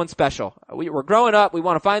find someone special. We're growing up, we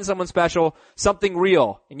want to find someone special, something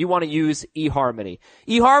real, and you want to use eHarmony.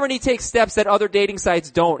 eHarmony takes steps that other dating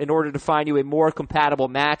sites don't in order to find you a more compatible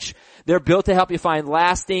match. They're built to help you find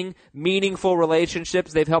lasting, meaningful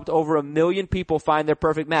relationships. They've helped over 1 million people find their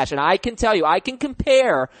perfect match. And I can tell you, I can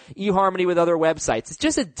compare eHarmony with other websites. It's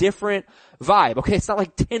just a different vibe. Okay, it's not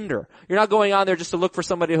like Tinder. You're not going on there just to look for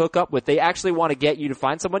somebody to hook up with. They actually want to get you to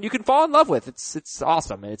find someone you can fall in love with. It's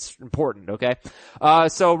awesome and it's important, okay?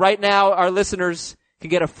 So right now our listeners can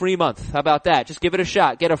get a free month. How about that? Just give it a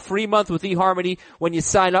shot. Get a free month with eHarmony when you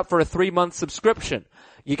sign up for a 3-month subscription.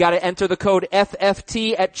 You gotta enter the code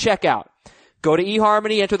FFT at checkout. Go to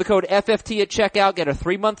eHarmony, enter the code FFT at checkout, get a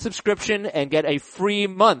 3-month subscription, and get a free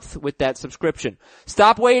month with that subscription.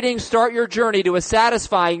 Stop waiting, start your journey to a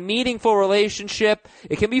satisfying, meaningful relationship.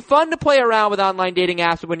 It can be fun to play around with online dating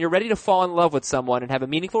apps, but when you're ready to fall in love with someone and have a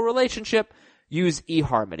meaningful relationship, use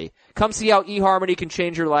eHarmony. Come see how eHarmony can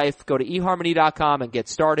change your life. Go to eHarmony.com and get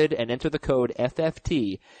started and enter the code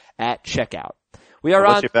FFT at checkout. We are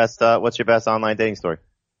what's your best online dating story?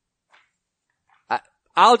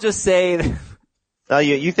 I'll just say No,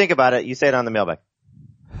 you think about it. You say it on the mailbag.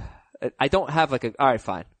 I don't have alright,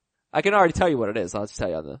 fine. I can already tell you what it is. I'll tell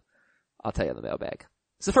you on the mailbag.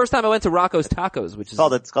 It's the first time I went to Rocco's Tacos, which is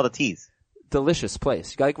it's called a tease. Delicious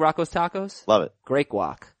place. You like Rocco's Tacos? Love it. Great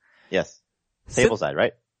guac. Yes. Tableside,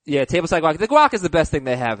 right? Yeah, tableside guac. The guac is the best thing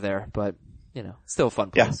they have there, but, it's still a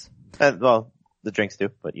fun place. Yeah. The drinks too,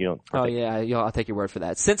 but you don't. Oh yeah, I'll take your word for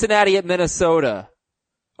that. Cincinnati at Minnesota.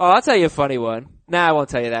 Oh, I'll tell you a funny one. Nah, I won't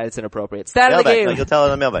tell you that. It's inappropriate. Stat of the game. No, you'll tell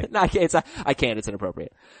it on the mailbag. No, I can't. It's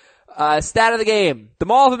inappropriate. Stat of the game. The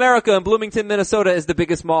Mall of America in Bloomington, Minnesota is the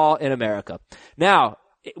biggest mall in America. Now,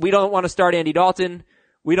 we don't want to start Andy Dalton.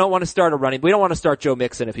 We don't want to start we don't want to start Joe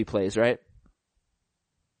Mixon if he plays, right?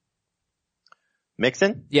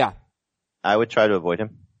 Mixon? Yeah. I would try to avoid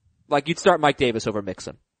him. Like you'd start Mike Davis over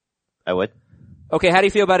Mixon. I would. Okay, how do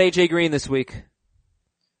you feel about AJ Green this week?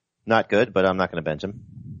 Not good, but I'm not going to bench him.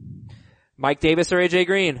 Mike Davis or AJ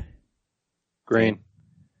Green? Green.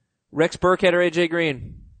 Rex Burkhead or AJ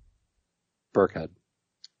Green? Burkhead.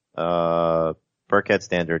 Burkhead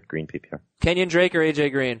standard, Green PPR. Kenyon Drake or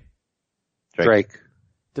AJ Green? Drake.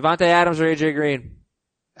 Devontae Adams or AJ Green?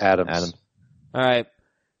 Adams. All right.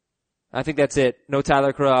 I think that's it. No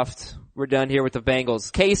Tyler Kroft. We're done here with the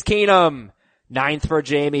Bengals. Case Keenum. 9th for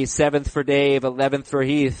Jamie, 7th for Dave, 11th for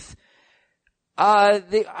Heath.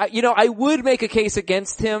 I would make a case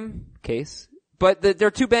against him. But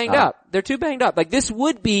they're too banged up. They're too banged up. Like this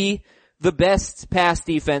would be the best pass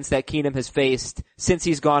defense that Keenum has faced since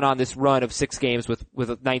he's gone on this run of 6 games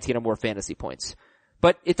with 19 or more fantasy points.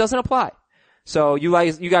 But it doesn't apply. So you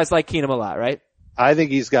guys like Keenum a lot, right? I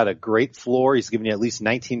think he's got a great floor. He's given you at least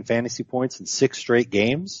 19 fantasy points in 6 straight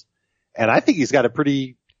games. And I think he's got a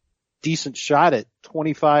pretty decent shot at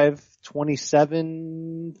 25,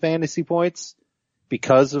 27 fantasy points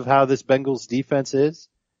because of how this Bengals defense is.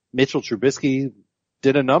 Mitchell Trubisky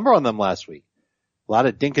did a number on them last week. A lot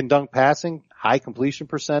of dink and dunk passing, high completion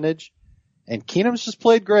percentage, and Keenum's just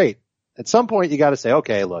played great. At some point you gotta say,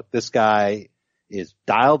 okay, look, this guy is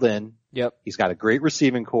dialed in. Yep. He's got a great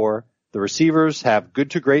receiving core. The receivers have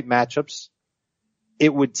good to great matchups.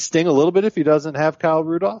 It would sting a little bit if he doesn't have Kyle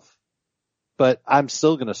Rudolph, but I'm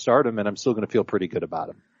still gonna start him and I'm still gonna feel pretty good about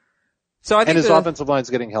him. So I think his offensive line's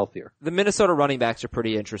getting healthier. The Minnesota running backs are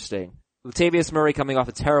pretty interesting. Latavius Murray coming off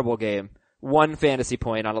a terrible game. 1 fantasy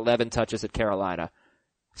point on 11 touches at Carolina.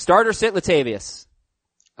 Start or sit Latavius?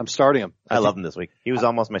 I'm starting him. I love him this week. He was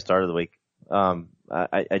almost my start of the week.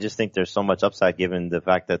 I just think there's so much upside given the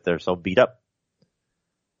fact that they're so beat up.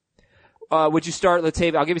 Would you start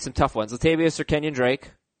Latavius? I'll give you some tough ones. Latavius or Kenyon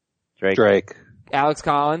Drake? Drake. Alex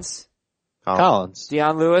Collins? Collins.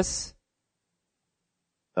 Deion Lewis?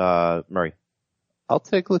 Murray. I'll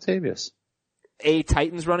take Latavius. A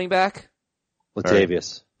Titans running back?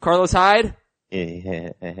 Latavius. Carlos Hyde?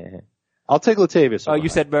 I'll take Latavius. Oh, you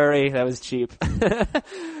said Murray. That was cheap. But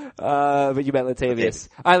you meant Latavius.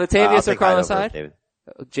 All right, Latavius or Carlos Hyde?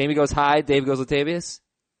 Jamie goes Hyde. Dave goes Latavius.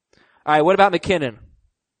 All right, what about McKinnon?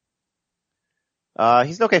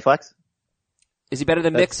 He's an okay flex. Is he better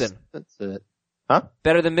than Mixon? That's it. Huh?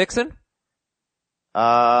 Better than Mixon?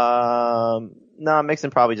 No, Mixon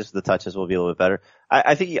probably just the touches will be a little bit better.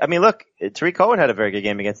 I think, look, Tariq Cohen had a very good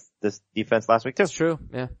game against this defense last week too. That's true,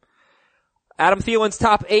 yeah. Adam Thielen's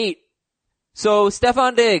top 8. So,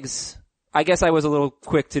 Stephon Diggs. I guess I was a little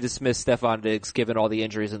quick to dismiss Stephon Diggs given all the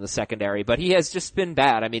injuries in the secondary, but he has just been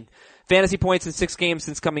bad. Fantasy points in 6 games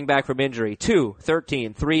since coming back from injury. 2,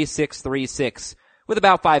 13, 3, 6, 3, 6. With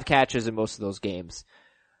about 5 catches in most of those games.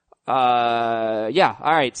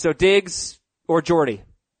 Alright, so Diggs or Jordy?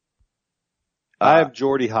 I have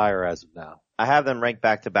Jordy higher as of now. I have them ranked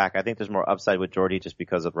back to back. I think there's more upside with Jordy just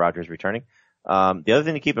because of Rodgers returning. The other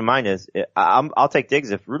thing to keep in mind is I'll take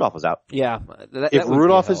Diggs if Rudolph was out. Yeah. If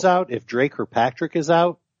Rudolph is out, if Drake or Patrick is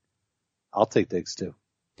out, I'll take Diggs too.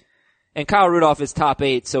 And Kyle Rudolph is top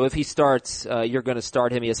 8, so if he starts, you're gonna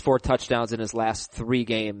start him. He has 4 touchdowns in his last 3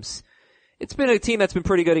 games. It's been a team that's been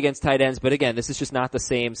pretty good against tight ends, but again, this is just not the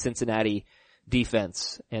same Cincinnati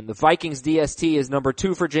defense. And the Vikings DST is number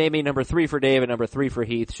 2 for Jamie, number 3 for Dave, and number 3 for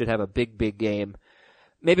Heath. Should have a big, big game.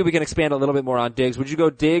 Maybe we can expand a little bit more on Diggs. Would you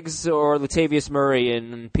go Diggs or Latavius Murray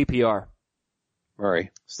in PPR?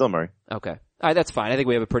 Murray. Still Murray. Okay. Alright, that's fine. I think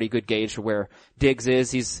we have a pretty good gauge for where Diggs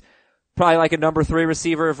is. He's probably like a number 3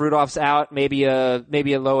 receiver if Rudolph's out. Maybe a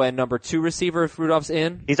low end number 2 receiver if Rudolph's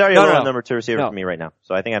in. He's already a low end number 2 receiver for me right now.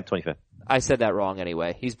 So I think I'm 25th. I said that wrong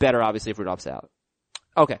anyway. He's better obviously if Rudolph's out.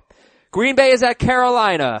 Okay. Green Bay is at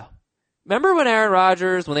Carolina. Remember when Aaron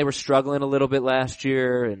Rodgers, when they were struggling a little bit last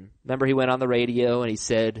year, and remember he went on the radio and he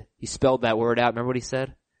spelled that word out. Remember what he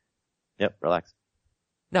said? Yep, relax.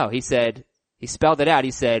 No, he spelled it out.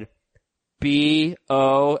 He said,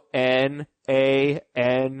 B-O-N-A-N-Z-A,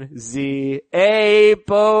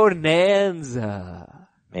 bonanza.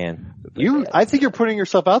 Man. I think you're putting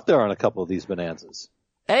yourself out there on a couple of these bonanzas.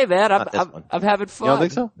 Hey man, I'm having fun. You don't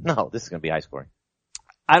think so? No, this is gonna be high scoring.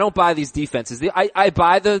 I don't buy these defenses. I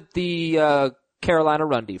buy the Carolina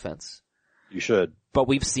run defense. You should. But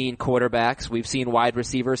we've seen quarterbacks, we've seen wide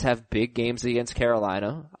receivers have big games against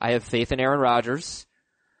Carolina. I have faith in Aaron Rodgers.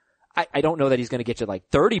 I don't know that he's going to get you like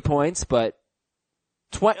 30 points, but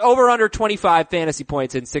over under 25 fantasy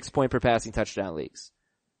points in 6 point per passing touchdown leagues.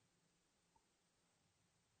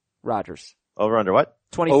 Rodgers. Over under what?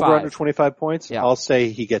 25. Over under 25 points? Yeah. I'll say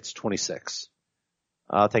he gets 26.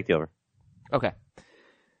 I'll take the over. Okay.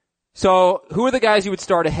 So, who are the guys you would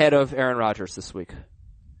start ahead of Aaron Rodgers this week?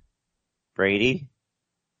 Brady,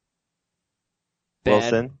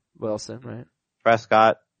 Ben, Wilson, right?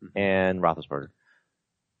 Prescott, and Roethlisberger.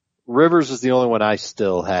 Rivers is the only one I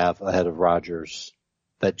still have ahead of Rodgers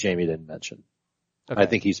that Jamie didn't mention. Okay. I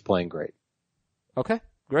think he's playing great. Okay,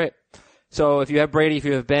 great. So if you have Brady, if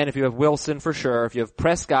you have Ben, if you have Wilson for sure, if you have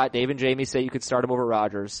Prescott, Dave and Jamie say you could start him over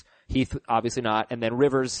Rodgers. Heath, obviously not. And then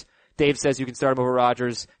Rivers, Dave says you can start him over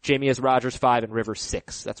Rodgers. Jamie has Rodgers 5 and Rivers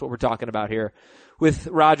 6. That's what we're talking about here, with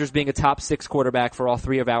Rodgers being a top 6 quarterback for all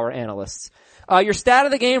 3 of our analysts. Your stat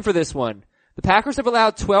of the game for this one. The Packers have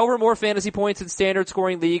allowed 12 or more fantasy points in standard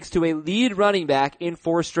scoring leagues to a lead running back in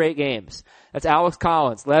 4 straight games. That's Alex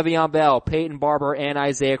Collins, Le'Veon Bell, Peyton Barber, and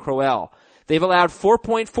Isaiah Crowell. They've allowed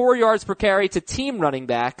 4.4 yards per carry to team running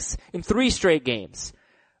backs in 3 straight games.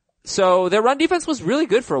 So their run defense was really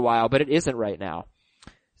good for a while, but it isn't right now.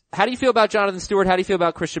 How do you feel about Jonathan Stewart? How do you feel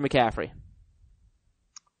about Christian McCaffrey?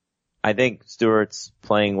 I think Stewart's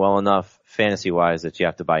playing well enough fantasy-wise that you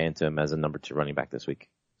have to buy into him as a number 2 running back this week.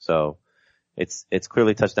 So it's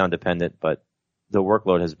clearly touchdown dependent, but the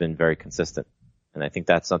workload has been very consistent. And I think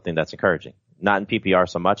that's something that's encouraging. Not in PPR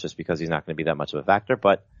so much, just because he's not going to be that much of a factor,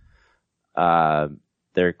 but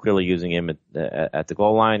they're clearly using him at the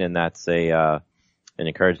goal line, and that's an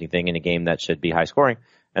encouraging thing in a game that should be high scoring.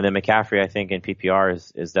 And then McCaffrey, I think, in PPR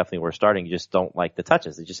is definitely worth starting. You just don't like the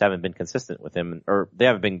touches. They just haven't been consistent with him, or they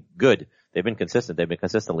haven't been good. They've been consistent. They've been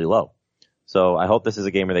consistently low. So I hope this is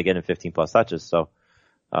a game where they get him 15 plus touches. So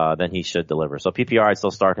then he should deliver. So PPR, I'd still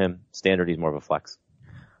start him. Standard, he's more of a flex.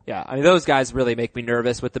 Yeah, I mean, those guys really make me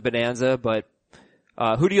nervous with the bonanza, but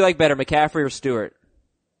who do you like better, McCaffrey or Stewart?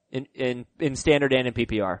 In standard and in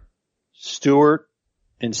PPR? Stewart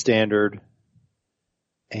in standard,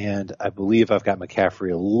 and I believe I've got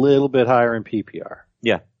McCaffrey a little bit higher in PPR.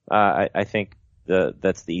 Yeah, I think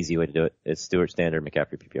that's the easy way to do it. It's Stewart standard,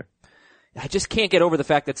 McCaffrey PPR. I just can't get over the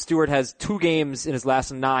fact that Stewart has 2 games in his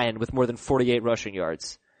last 9 with more than 48 rushing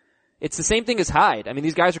yards. It's the same thing as Hyde. I mean,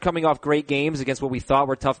 these guys are coming off great games against what we thought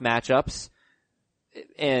were tough matchups.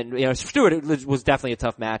 And, you know, Stewart was definitely a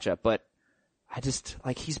tough matchup, but I just,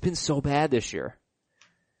 like, he's been so bad this year.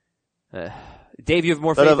 Dave, you have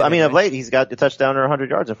more faith in him, of late, he's got a touchdown or 100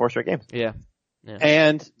 yards in 4 straight games. Yeah.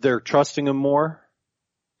 And they're trusting him more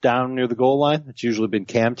down near the goal line. It's usually been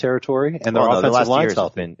Cam territory, and their offensive line's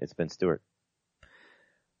healthy. It's been Stewart.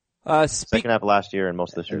 Second half of last year and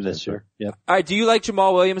most of this year. And this year, yeah. All right, do you like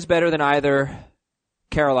Jamal Williams better than either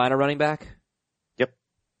Carolina running back? Yep.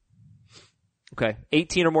 Okay.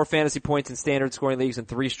 18 or more fantasy points in standard scoring leagues in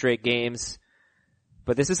 3 straight games.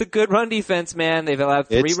 But this is a good run defense, man. They've allowed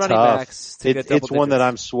 3 running backs to get double digits. It's one that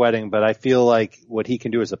I'm sweating, but I feel like what he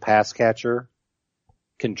can do as a pass catcher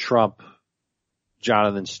can trump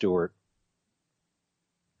Jonathan Stewart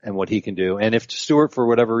and what he can do. And if Stewart, for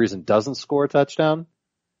whatever reason, doesn't score a touchdown,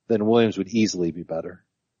 then Williams would easily be better.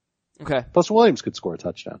 Okay. Plus Williams could score a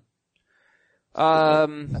touchdown.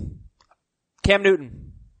 Cam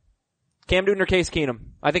Newton. Cam Newton or Case Keenum?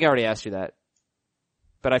 I think I already asked you that.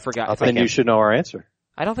 But I forgot. Then you should know our answer.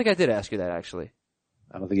 I don't think I did ask you that, actually.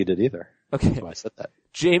 I don't think you did either. Okay. That's why I said that.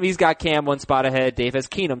 Jamie's got Cam 1 spot ahead. Dave has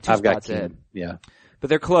Keenum 2 spots ahead. Yeah. But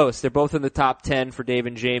they're close. They're both in the top 10 for Dave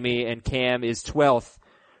and Jamie, and Cam is 12th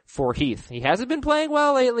for Heath. He hasn't been playing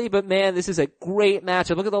well lately, but man, this is a great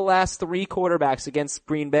matchup. Look at the last 3 quarterbacks against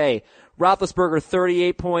Green Bay. Roethlisberger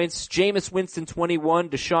 38 points, Jameis Winston 21,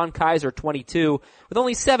 Deshaun Kaiser 22, with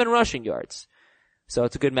only 7 rushing yards. So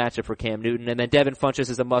it's a good matchup for Cam Newton. And then Devin Funchess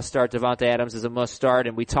is a must start. Devontae Adams is a must start.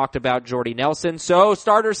 And we talked about Jordy Nelson. So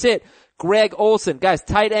starter sit. Greg Olsen. Guys,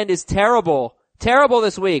 tight end is terrible. Terrible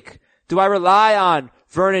this week. Do I rely on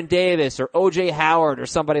Vernon Davis or OJ Howard or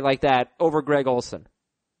somebody like that over Greg Olsen?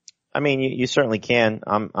 I mean, you certainly can.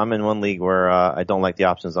 I'm in one league where I don't like the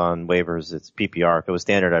options on waivers. It's PPR. If it was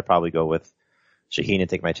standard, I'd probably go with Shaheen and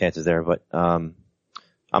take my chances there. But I'm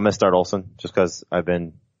going to start Olsen just because I've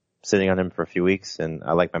been sitting on him for a few weeks, and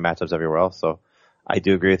I like my matchups everywhere else. So I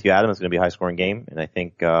do agree with you, Adam. It's going to be a high-scoring game, and I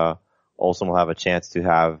think Olsen will have a chance to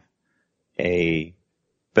have a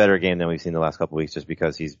better game than we've seen the last couple of weeks, just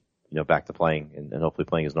because he's back to playing and hopefully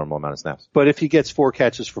playing his normal amount of snaps. But if he gets 4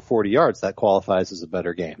 catches for 40 yards, that qualifies as a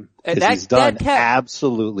better game. Because he's done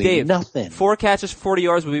absolutely Dave, nothing. 4 catches for 40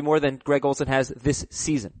 yards would be more than Greg Olsen has this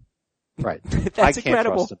season. Right. That's I can't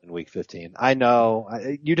incredible. trust him in week 15. I know.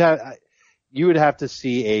 You would have to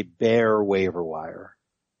see a bare waiver wire.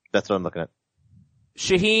 That's what I'm looking at.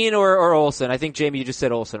 Shaheen or Olsen? I think, Jamie, you just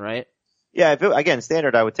said Olsen, right? Yeah, again,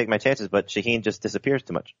 standard, I would take my chances, but Shaheen just disappears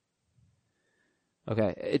too much.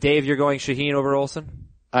 Okay. Dave, you're going Shaheen over Olsen?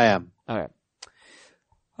 I am. All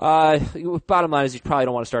right. Bottom line is you probably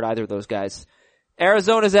don't want to start either of those guys.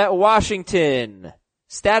 Arizona's at Washington.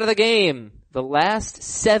 Stat of the game. The last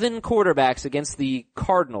 7 quarterbacks against the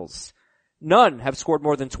Cardinals. None have scored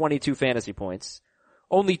more than 22 fantasy points.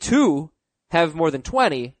 Only 2 have more than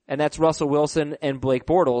 20, and that's Russell Wilson and Blake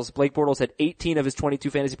Bortles. Blake Bortles had 18 of his 22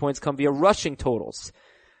 fantasy points come via rushing totals.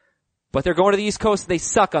 But they're going to the East Coast. They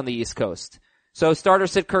suck on the East Coast. So starter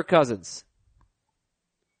sit Kirk Cousins.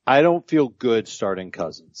 I don't feel good starting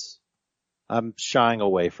Cousins. I'm shying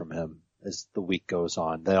away from him as the week goes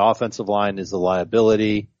on. The offensive line is a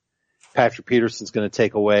liability. Patrick Peterson's going to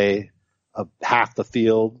take away half the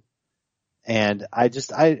field. And I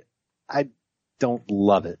don't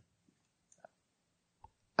love it.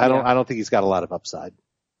 I don't think he's got a lot of upside.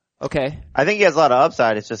 Okay. I think he has a lot of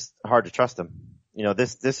upside. It's just hard to trust him. You know,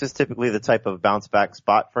 this is typically the type of bounce back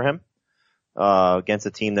spot for him, against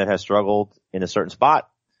a team that has struggled in a certain spot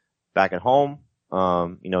back at home.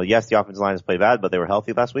 Yes, the offensive line has played bad, but they were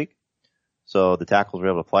healthy last week. So the tackles were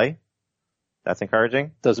able to play. That's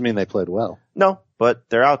encouraging. Doesn't mean they played well. No, but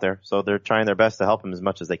they're out there. So they're trying their best to help him as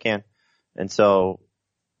much as they can. And so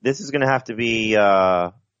this is going to have to be,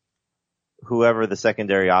 whoever the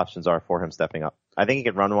secondary options are for him stepping up. I think he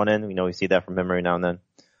could run one in. We see that from him every now and then.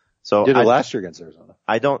 So he did it last year against Arizona.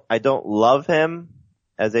 I don't love him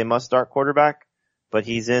as a must start quarterback, but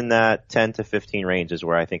he's in that 10 to 15 range is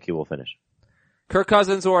where I think he will finish. Kirk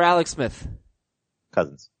Cousins or Alex Smith?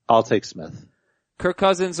 Cousins. I'll take Smith. Kirk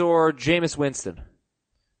Cousins or Jameis Winston?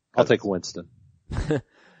 I'll take Winston.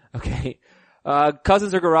 Okay.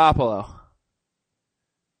 Cousins or Garoppolo?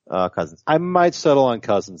 Cousins. I might settle on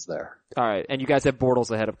Cousins there. All right. And you guys have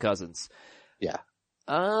Bortles ahead of Cousins. Yeah.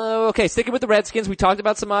 Okay. Sticking with the Redskins, we talked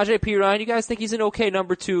about Samaje Perine. You guys think he's an okay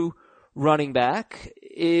number 2 running back?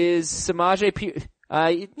 Is Samaje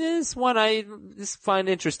Perine, this one I just find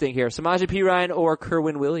interesting here. Samaje Perine or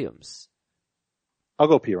Kerwin Williams? I'll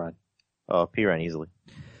go Perine. Oh, Perine easily.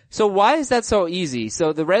 So why is that so easy?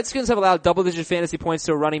 So the Redskins have allowed double-digit fantasy points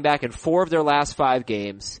to a running back in 4 of their last 5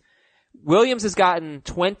 games. Williams has gotten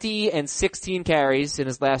 20 and 16 carries in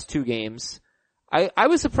his last 2 games. I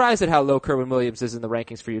was surprised at how low Kerwin Williams is in the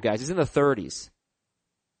rankings for you guys. He's in the 30s.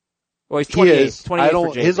 Well, he's 28. He is. 28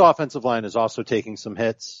 for his offensive line is also taking some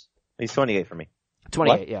hits. He's 28 for me.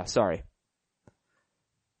 28, What? yeah, sorry.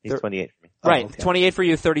 He's 28 for me. Right, okay. 28 for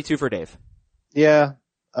you, 32 for Dave. Yeah.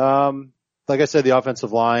 Like I said, the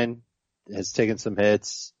offensive line has taken some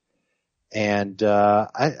hits. And,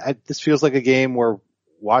 this feels like a game where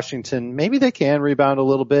Washington, maybe they can rebound a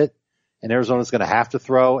little bit, and Arizona's going to have to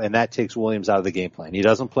throw, and that takes Williams out of the game plan. He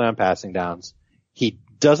doesn't play on passing downs. He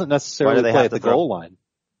doesn't necessarily play at the goal line.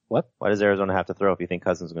 What? Why does Arizona have to throw if you think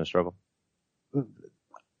Cousins is going to struggle?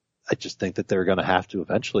 I just think that they're going to have to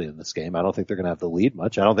eventually in this game. I don't think they're going to have to lead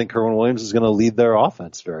much. I don't think Kerwin Williams is going to lead their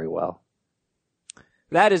offense very well.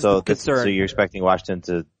 That is the concern. So you're expecting Washington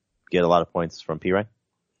to get a lot of points from Perine?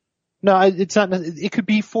 No, it's not. It could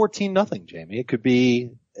be 14-0, Jamie. It could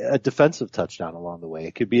be a defensive touchdown along the way.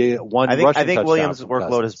 It could be one rushing touchdown. I think Williams' workload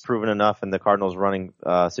Cousins. has proven enough, and the Cardinals' running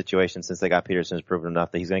situation since they got Peterson has proven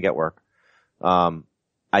enough that he's going to get work.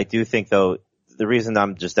 I do think, though, the reason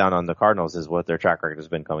I'm just down on the Cardinals is what their track record has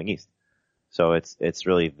been coming east. So it's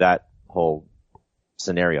really that whole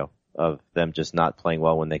scenario of them just not playing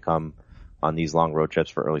well when they come on these long road trips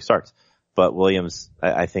for early starts. But Williams,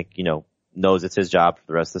 I think, knows it's his job for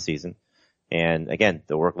the rest of the season. And again,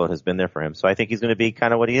 the workload has been there for him. So I think he's going to be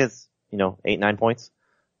kind of what he is, 8-9 points.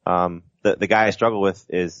 The guy I struggle with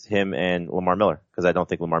is him and Lamar Miller, because I don't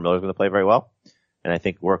think Lamar Miller is going to play very well. And I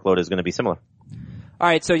think workload is going to be similar. All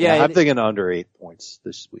right, so yeah. I'm thinking under 8 points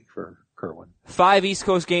this week for Kerwin. 5 East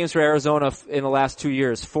Coast games for Arizona in the last 2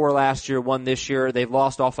 years. 4 last year, 1 this year. They've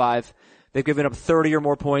lost all 5. They've given up 30 or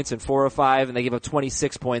more points in 4 of 5, and they gave up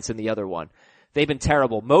 26 points in the other one. They've been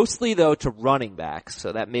terrible, mostly though to running backs,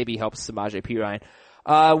 so that maybe helps Samaje Perine.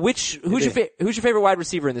 Who's your favorite wide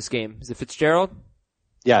receiver in this game? Is it Fitzgerald?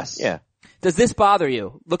 Yes. Yeah. Does this bother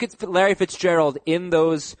you? Look at Larry Fitzgerald in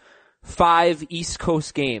those 5 East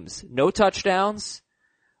Coast games. No touchdowns,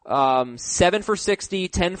 7 for 60,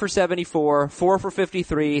 10 for 74, 4 for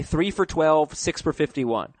 53, 3 for 12, 6 for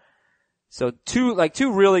 51. So two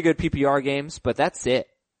really good PPR games, but that's it.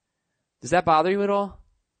 Does that bother you at all?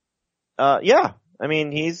 Yeah. I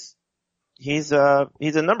mean, he's a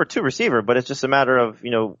number 2 receiver, but it's just a matter of,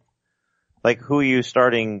 who are you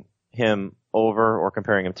starting him over or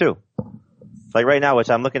comparing him to? Like right now, which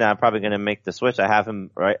I'm looking at, I'm probably going to make the switch. I have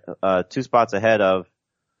him 2 spots ahead of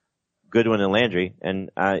Goodwin and Landry,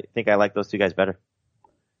 and I think I like those 2 guys better.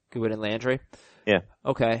 Goodwin and Landry. Yeah.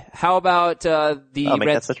 Okay. How about I'll make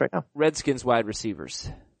that switch right now. Redskins wide receivers?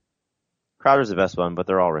 Crowder's the best one, but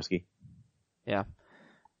they're all risky. Yeah.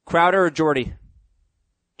 Crowder or Jordy?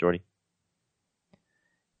 Jordy.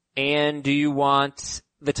 And do you want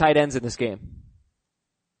the tight ends in this game?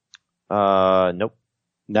 Nope.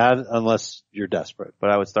 Not unless you're desperate. But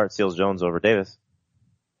I would start Seals Jones over Davis.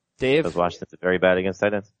 Dave? Because Washington's very bad against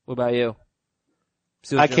tight ends. What about you?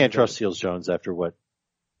 I can't trust Seals Jones after what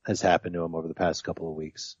has happened to him over the past couple of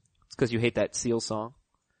weeks. It's because you hate that Seal song.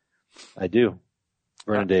 I do.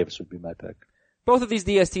 Vernon Davis would be my pick. Both of these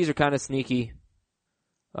DSTs are kind of sneaky.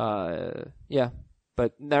 Yeah,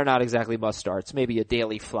 but they're not exactly must starts. Maybe a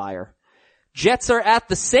daily flyer. Jets are at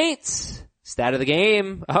the Saints. Stat of the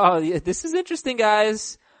game. Oh, this is interesting,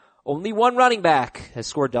 guys. Only one running back has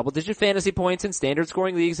scored double-digit fantasy points in standard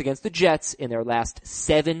scoring leagues against the Jets in their last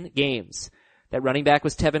 7 games. That running back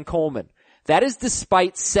was Tevin Coleman. That is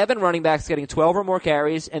despite 7 running backs getting 12 or more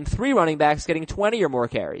carries and 3 running backs getting 20 or more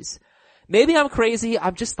carries. Maybe I'm crazy.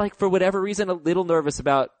 I'm just for whatever reason, a little nervous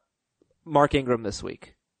about Mark Ingram this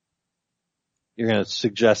week. You're going to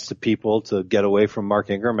suggest to people to get away from Mark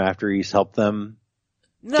Ingram after he's helped them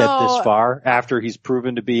get this far, after he's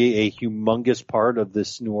proven to be a humongous part of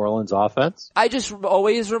this New Orleans offense? I just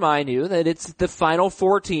always remind you that it's the final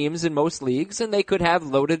 4 teams in most leagues, and they could have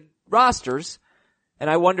loaded rosters. And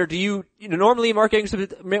I wonder, normally Mark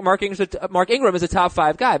Ingram is a top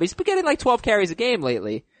 5 guy, but he's been getting 12 carries a game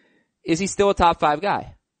lately. Is he still a top 5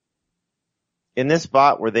 guy? In this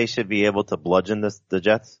spot where they should be able to bludgeon the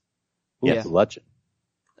Jets? Yeah. Bludgeon.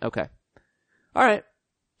 Okay. All right.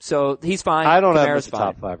 So he's fine. I don't have him Kamara's as a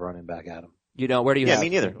top 5 running back, Adam. You don't? Where do you have? Yeah, me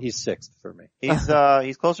neither. He's 6th for me.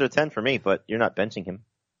 He's closer to 10 for me, but you're not benching him.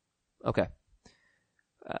 Okay.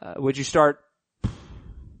 Would you start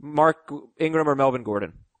Mark Ingram or Melvin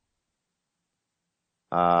Gordon?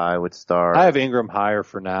 I would start. I have Ingram higher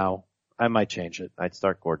for now. I might change it. I'd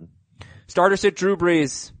start Gordon. Starter sit Drew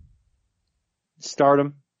Brees. Start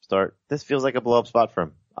him. Start. This feels like a blow up spot for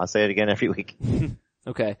him. I'll say it again every week.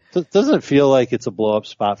 Okay. Doesn't it feel like it's a blow up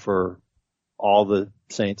spot for all the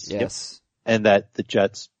Saints? Yes. And that the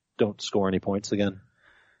Jets don't score any points again?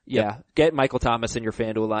 Yeah. Yep. Get Michael Thomas in your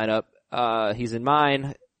FanDuel lineup. He's in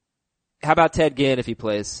mine. How about Ted Ginn if he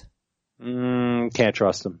plays? Can't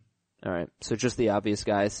trust him. All right. So just the obvious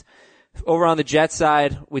guys. Over on the Jets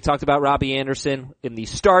side, we talked about Robbie Anderson in the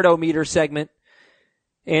Stardometer segment.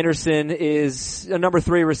 Anderson is a number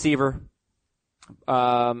 3 receiver.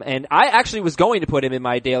 And I actually was going to put him in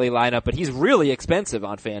my daily lineup, but he's really expensive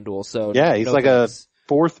on FanDuel, so. Yeah, he's a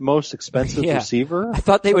 4th most expensive receiver. I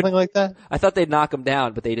thought they something like that. I thought they'd knock him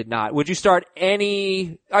down, but they did not. Would you start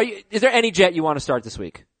is there any Jet you want to start this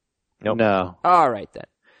week? Nope. No. Alright then.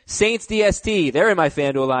 Saints DST, they're in my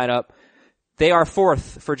FanDuel lineup. They are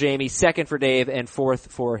 4th for Jamie, 2nd for Dave, and 4th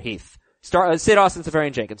for Heath. Sid Austin,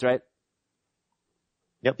 Safarian Jenkins, right?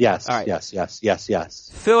 Yep. Yes. All right.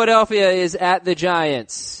 Yes. Philadelphia is at the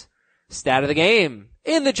Giants. Stat of the game.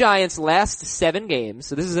 In the Giants' last 7 games,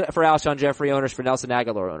 so this is for Alshon Jeffrey owners, for Nelson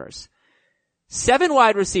Aguilar owners, 7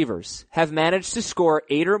 wide receivers have managed to score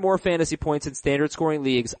 8 or more fantasy points in standard scoring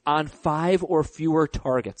leagues on 5 or fewer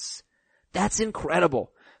targets. That's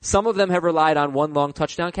incredible. Some of them have relied on one long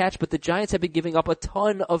touchdown catch, but the Giants have been giving up a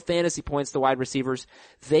ton of fantasy points to wide receivers.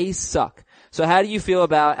 They suck. So how do you feel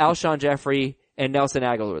about Alshon Jeffrey and Nelson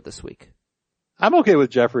Aguilar this week? I'm okay with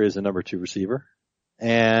Jeffrey as a number 2 receiver.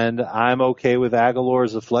 And I'm okay with Aguilar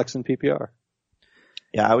as a flex in PPR.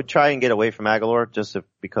 Yeah, I would try and get away from Aguilar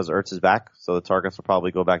because Ertz is back, so the targets will probably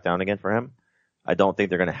go back down again for him. I don't think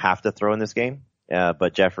they're going to have to throw in this game.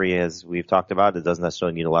 But Jeffrey, as we've talked about, it doesn't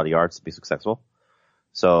necessarily need a lot of yards to be successful.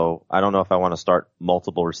 So I don't know if I want to start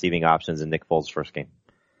multiple receiving options in Nick Foles' first game.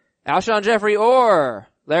 Alshon Jeffrey or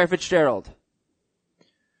Larry Fitzgerald?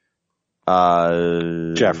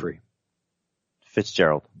 Jeffrey.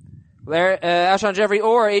 Fitzgerald. Alshon Jeffrey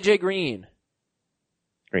or AJ Green?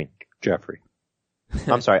 Green. Jeffrey.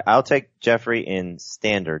 I'm sorry. I'll take Jeffrey in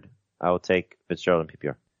standard. I will take Fitzgerald in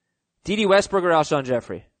PPR. D.D. Westbrook or Alshon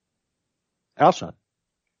Jeffrey? Alshon.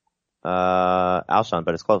 Alshon,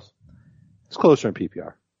 but it's close. It's closer in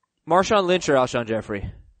PPR. Marshawn Lynch or Alshon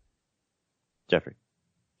Jeffrey? Jeffrey.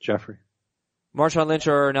 Marshawn Lynch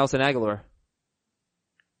or Nelson Aguilar?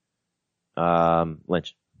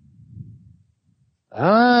 Lynch.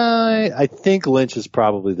 I think Lynch is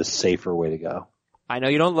probably the safer way to go. I know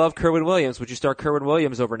you don't love Kerwin Williams. Would you start Kerwin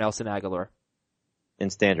Williams over Nelson Aguilar? In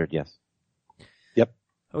standard, yes. Yep.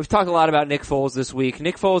 We've talked a lot about Nick Foles this week.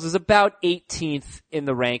 Nick Foles is about 18th in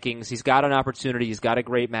the rankings. He's got an opportunity. He's got a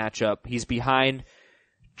great matchup. He's behind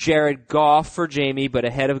Jared Goff for Jamie, but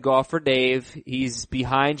ahead of Goff for Dave. He's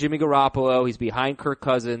behind Jimmy Garoppolo. He's behind Kirk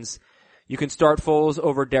Cousins. You can start Foles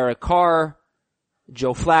over Derek Carr,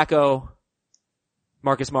 Joe Flacco,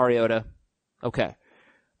 Marcus Mariota. Okay.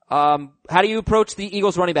 How do you approach the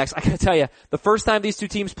Eagles running backs? I gotta tell you, the first time these two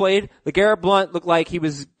teams played, LeGarrette Blount looked like he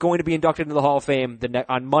was going to be inducted into the Hall of Fame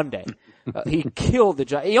on Monday. He killed the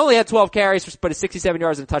Giants. He only had 12 carries, but 67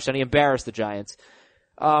 yards and a touchdown. He embarrassed the Giants.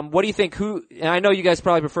 What do you think? And I know you guys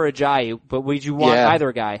probably prefer Ajayi, but would you want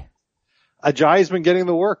either guy? Ajayi's been getting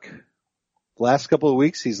the work. The last couple of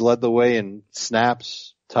weeks, he's led the way in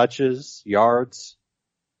snaps, touches, yards.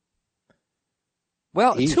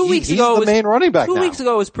 Well, he's 2 weeks ago, the main running back. 2 weeks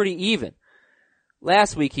ago was pretty even.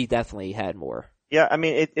 Last week, he definitely had more. Yeah, I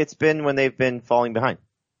mean, it's been when they've been falling behind.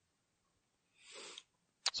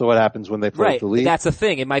 So what happens when they play the lead? That's the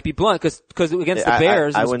thing. It might be Blunt because against the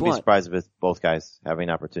Bears, I wouldn't Blunt. be surprised with both guys having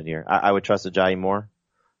an opportunity here. I would trust Ajayi more,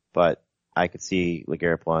 but I could see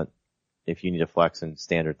LeGarrette Blount, if you need a flex in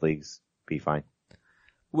standard leagues, be fine.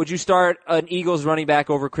 Would you start an Eagles running back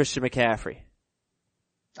over Christian McCaffrey?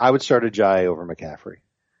 I would start Ajayi over McCaffrey.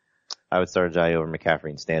 I would start Ajayi over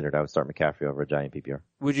McCaffrey in standard. I would start McCaffrey over Ajayi in PPR.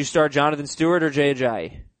 Would you start Jonathan Stewart or Jay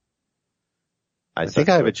Ajayi? I think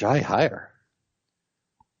I have Ajayi higher.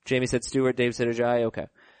 Jamie said Stewart, Dave said Ajayi, okay.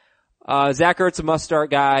 Zach Ertz a must-start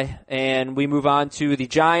guy, and we move on to the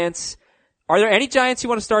Giants. Are there any Giants you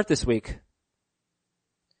want to start this week?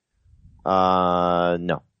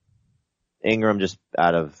 No. Ingram just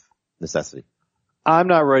out of necessity. I'm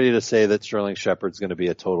not ready to say that Sterling Shepard's going to be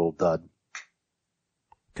a total dud.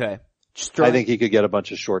 Okay. I think he could get a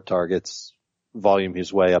bunch of short targets, volume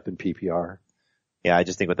his way up in PPR. Yeah, I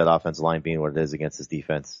just think with that offensive line being what it is against his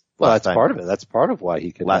defense. Well, that's part of it. That's part of why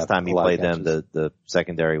he could. Last time he played them, the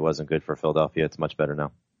secondary wasn't good for Philadelphia. It's much better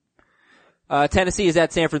now. Tennessee is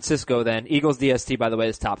at San Francisco then. Eagles DST, by the way,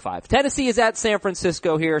 is top 5. Tennessee is at San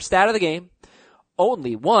Francisco here. Stat of the game.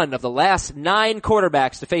 Only one of the last 9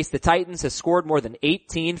 quarterbacks to face the Titans has scored more than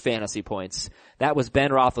 18 fantasy points. That was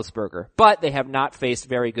Ben Roethlisberger. But they have not faced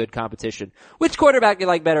very good competition. Which quarterback do you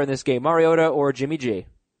like better in this game, Mariota or Jimmy G?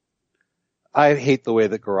 I hate the way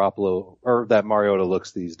that that Mariota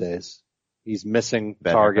looks these days. He's missing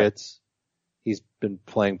targets. He's been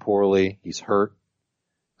playing poorly. He's hurt.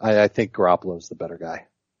 I think Garoppolo's the better guy.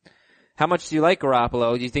 How much do you like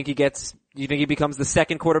Garoppolo? Do you think he becomes the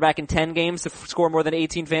second quarterback in 10 games to score more than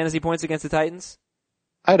 18 fantasy points against the Titans?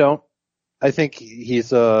 I don't. I think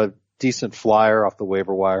he's a decent flyer off the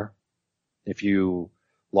waiver wire. If you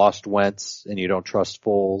lost Wentz and you don't trust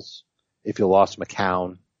Foles, if you lost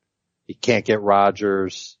McCown, you can't get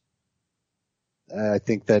Rodgers. I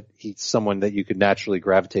think that he's someone that you could naturally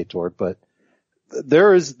gravitate toward, but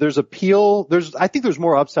there's appeal. I think there's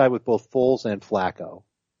more upside with both Foles and Flacco,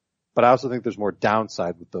 but I also think there's more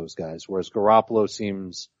downside with those guys, whereas Garoppolo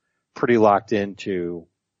seems pretty locked into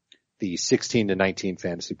the 16 to 19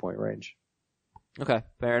 fantasy point range. Okay,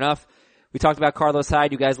 fair enough. We talked about Carlos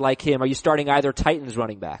Hyde. You guys like him. Are you starting either Titans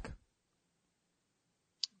running back?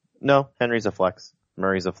 No, Henry's a flex.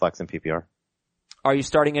 Murray's a flex in PPR. Are you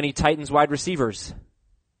starting any Titans wide receivers?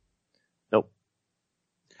 Nope.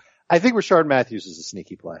 I think Rashard Matthews is a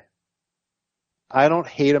sneaky play. I don't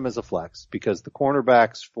hate him as a flex because the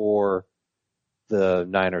cornerbacks for the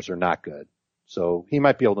Niners are not good. So he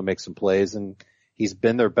might be able to make some plays, and he's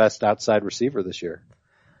been their best outside receiver this year.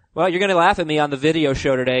 Well, you're going to laugh at me on the video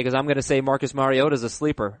show today because I'm going to say Marcus Mariota's a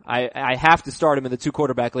sleeper. I have to start him in the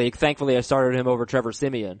 2-quarterback league. Thankfully, I started him over Trevor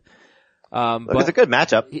Siemian. But it's a good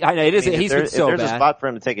matchup. I know it is. He's been so bad. If there's a spot for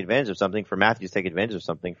him to take advantage of something, for Matthews to take advantage of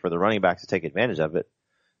something, for the running backs to take advantage of it,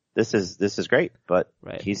 this is great. But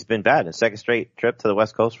He's been bad. A second straight trip to the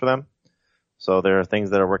West Coast for them. So there are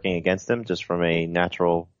things that are working against him just from a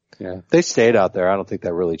natural. Yeah, they stayed out there. I don't think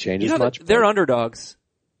that really changes much. They're underdogs.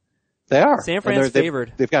 They are. San Fran's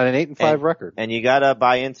favored. They've got an 8-5 record. And you gotta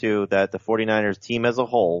buy into that the 49ers team as a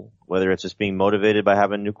whole, whether it's just being motivated by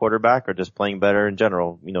having a new quarterback or just playing better in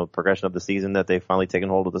general, progression of the season that they've finally taken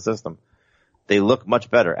hold of the system. They look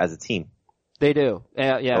much better as a team. They do.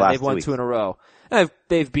 Yeah, they've won 2 in a row.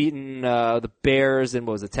 They've beaten, the Bears and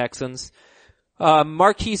the Texans.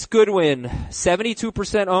 Marquise Goodwin,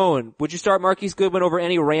 72% owned. Would you start Marquise Goodwin over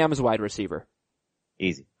any Rams wide receiver?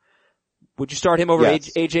 Easy. Would you start him over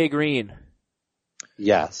Yes. AJ Green?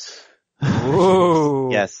 Yes. Whoa.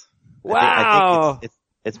 Yes. Wow. I think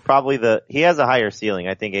it's probably he has a higher ceiling.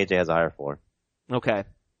 I think AJ has a higher floor. Okay.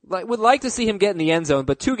 Would like to see him get in the end zone,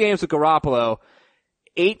 but 2 games with Garoppolo,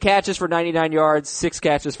 8 catches for 99 yards, 6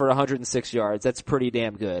 catches for 106 yards. That's pretty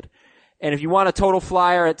damn good. And if you want a total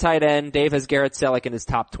flyer at tight end, Dave has Garrett Selleck in his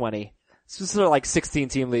top 20. This is sort of like 16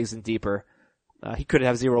 team leagues and deeper. He could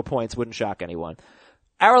have 0 points. Wouldn't shock anyone.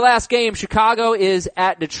 Our last game, Chicago is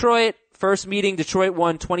at Detroit. First meeting, Detroit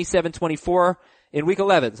won 27-24 in week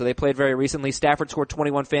 11. So they played very recently. Stafford scored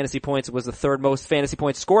 21 fantasy points. It was the third most fantasy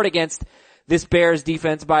points scored against this Bears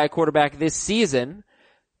defense by a quarterback this season.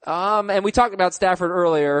 And we talked about Stafford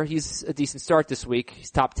earlier. He's a decent start this week.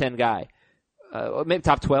 He's top 10 guy. Maybe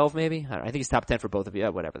top 12 maybe? I don't know. I think he's top 10 for both of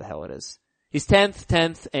you. Whatever the hell it is. He's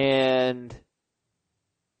 10th, and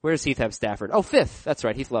where does Heath have Stafford? Oh, 5th. That's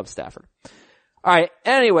right. Heath loves Stafford. Alright.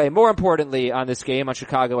 Anyway, more importantly on this game, on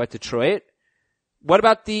Chicago at Detroit, what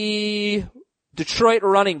about the Detroit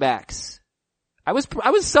running backs? I was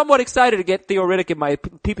somewhat excited to get Theo Riddick in my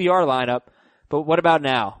PPR lineup, but what about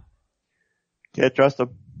now? Can't trust him.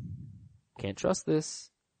 Can't trust this.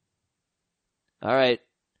 Alright.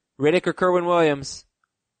 Riddick or Kerwin Williams?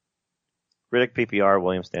 Riddick, PPR,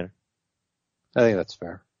 Williams standard. I think that's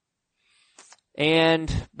fair. And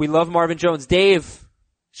we love Marvin Jones. Dave,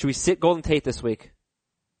 should we sit Golden Tate this week?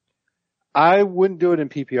 I wouldn't do it in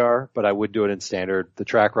PPR, but I would do it in standard. The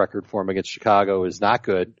track record for him against Chicago is not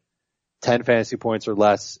good. 10 fantasy points or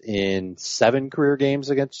less in 7 career games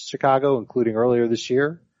against Chicago, including earlier this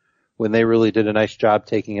year, when they really did a nice job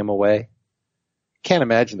taking him away. Can't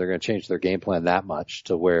imagine they're going to change their game plan that much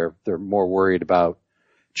to where they're more worried about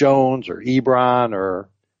Jones or Ebron or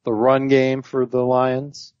the run game for the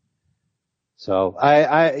Lions. So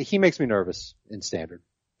he makes me nervous in standard.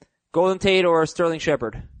 Golden Tate or Sterling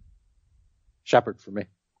Shepard? Shepard for me.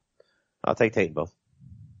 I'll take Tate in both.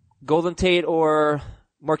 Golden Tate or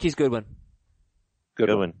Marquise Goodwin?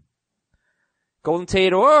 Goodwin. Golden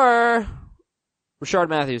Tate or Rashard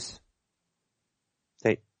Matthews?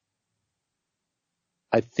 Tate.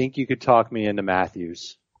 I think you could talk me into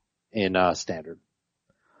Matthews in standard.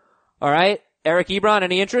 All right. Eric Ebron,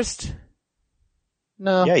 any interest?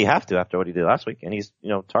 No. Yeah, you have to after what he did last week. And he's,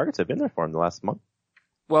 targets have been there for him the last month.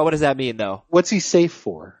 Well, what does that mean though? What's he safe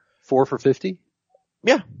for? 4 for 50?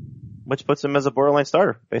 Yeah. Which puts him as a borderline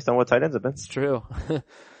starter based on what tight ends have been. It's true.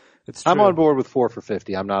 It's true. I'm on board with 4 for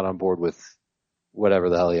 50. I'm not on board with whatever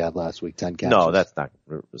the hell he had last week, 10 catches. No, that's not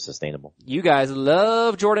sustainable. You guys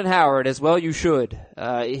love Jordan Howard as well. You should.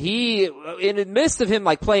 He, in the midst of him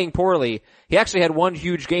playing poorly, he actually had one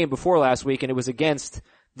huge game before last week, and it was against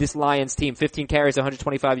this Lions team. 15 carries,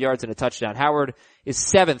 125 yards, and a touchdown. Howard is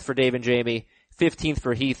 7th for Dave and Jamie, 15th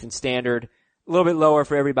for Heath in standard. A little bit lower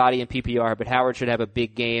for everybody in PPR, but Howard should have a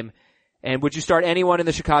big game. And would you start anyone in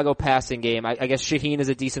the Chicago passing game? I guess Shaheen is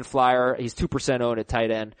a decent flyer. He's 2% owned at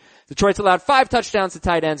tight end. Detroit's allowed 5 touchdowns to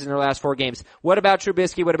tight ends in their last 4 games. What about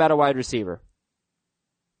Trubisky? What about a wide receiver?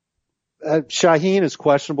 Shaheen is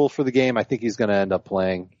questionable for the game. I think he's going to end up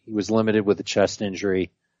playing. He was limited with a chest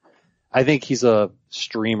injury. I think he's a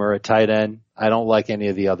streamer at tight end. I don't like any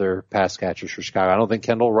of the other pass catchers for Chicago. I don't think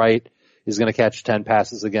Kendall Wright is going to catch 10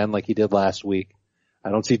 passes again like he did last week.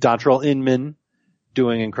 I don't see Dontrell Inman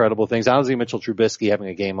doing incredible things. I don't see Mitchell Trubisky having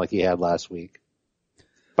a game like he had last week.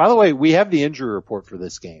 By the way, we have the injury report for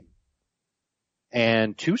this game.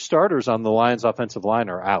 And 2 starters on the Lions offensive line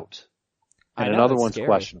are out. And another one's scary.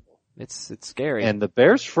 questionable. It's scary. And the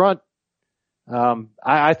Bears front,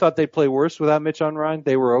 I thought they'd play worse without Mitch Unrein.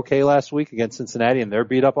 They were okay last week against Cincinnati and their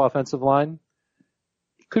beat up offensive line.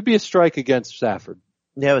 It could be a strike against Stafford.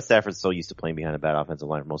 Yeah, but Stafford's so used to playing behind a bad offensive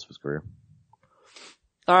line for most of his career.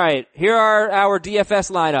 All right, here are our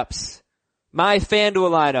DFS lineups. My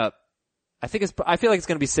FanDuel lineup. I feel like it's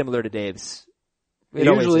going to be similar to Dave's. It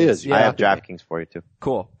usually is. Yeah, I have DraftKings for you too.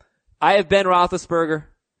 Cool. I have Ben Roethlisberger.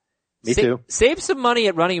 Me too. Save some money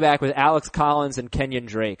at running back with Alex Collins and Kenyon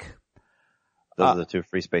Drake. Those are the 2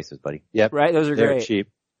 free spaces, buddy. Yep. Right? Those are They're great. cheap.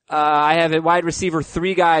 I have at wide receiver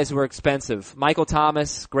 3 guys who are expensive. Michael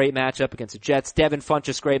Thomas, great matchup against the Jets. Devin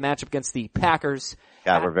Funchess, great matchup against the Packers.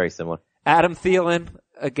 God, we're very similar. Adam Thielen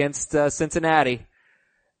against Cincinnati.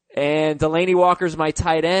 And Delaney Walker's my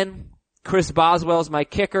tight end. Chris Boswell's my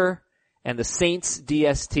kicker. And the Saints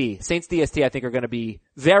DST. Saints DST I think are going to be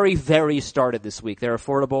very, very started this week. They're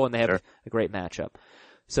affordable and they have a great matchup.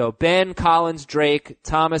 So Ben, Collins, Drake,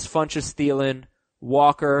 Thomas, Funchess, Thielen,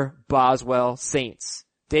 Walker, Boswell, Saints.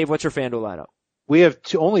 Dave, what's your FanDuel lineup? We have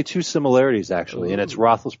only 2 similarities actually, and it's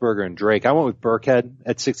Roethlisberger and Drake. I went with Burkhead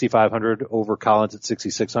at 6,500 over Collins at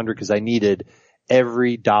 6,600 because I needed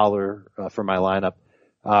every dollar for my lineup.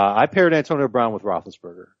 I paired Antonio Brown with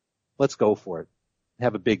Roethlisberger. Let's go for it.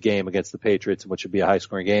 Have a big game against the Patriots in what should be a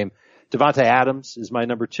high-scoring game. Devontae Adams is my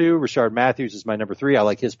number 2. Rashard Matthews is my number 3. I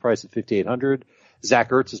like his price at 5,800. Zach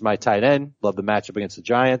Ertz is my tight end. Love the matchup against the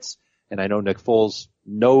Giants. And I know Nick Foles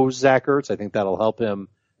knows Zach Ertz. I think that'll help him,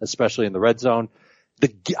 especially in the red zone.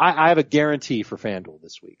 I have a guarantee for FanDuel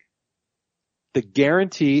this week. The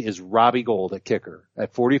guarantee is Robbie Gould at kicker.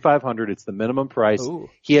 At $4,500, it's the minimum price. Ooh.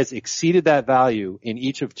 He has exceeded that value in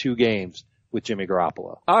each of 2 games with Jimmy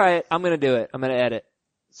Garoppolo. All right, I'm going to do it. I'm going to edit.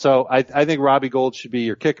 So I think Robbie Gould should be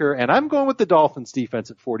your kicker, and I'm going with the Dolphins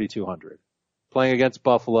defense at 4,200. Playing against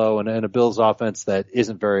Buffalo and a Bills offense that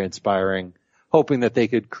isn't very inspiring, hoping that they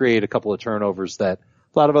could create a couple of turnovers that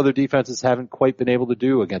a lot of other defenses haven't quite been able to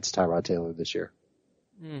do against Tyrod Taylor this year.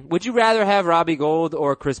 Would you rather have Robbie Gould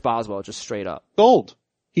or Chris Boswell, just straight up? Gould.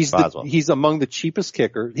 He's Boswell. he's among the cheapest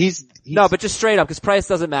kicker. He's No, but just straight up, because price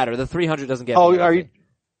doesn't matter. The 300 doesn't get Oh, me are you?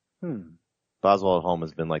 anything. Boswell at home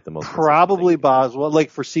has been like the most. Probably Boswell.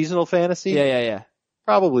 Like for seasonal fantasy? Yeah.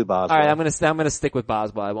 Probably Boswell. All right, I'm going to stick with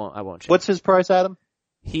Boswell. I won't change. What's his price, Adam?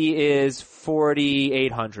 He is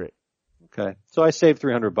 4,800. Okay. So I saved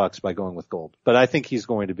 $300 by going with Gould. But I think he's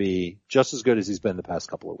going to be just as good as he's been the past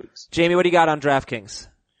couple of weeks. Jamie, what do you got on DraftKings?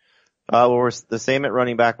 Well, we're the same at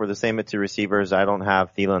running back. We're the same at 2 receivers. I don't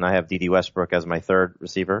have Thielen. I have D.D. Westbrook as my 3rd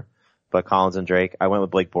receiver, but Collins and Drake. I went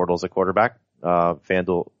with Blake Bortles at quarterback.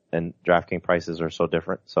 FanDuel and DraftKings prices are so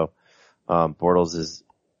different. So, Bortles is,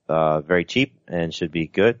 very cheap and should be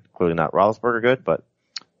good. Clearly not Roethlisberger good, but,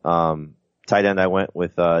 tight end I went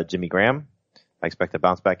with, Jimmy Graham. I expect a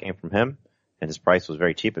bounce back game from him, and his price was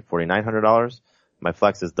very cheap at $4,900. My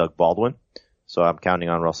flex is Doug Baldwin. So I'm counting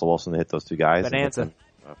on Russell Wilson to hit those 2 guys. Bonanza.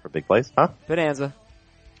 For big plays, huh? Bonanza.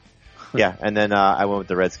 Yeah, and then I went with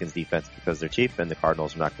the Redskins defense because they're cheap and the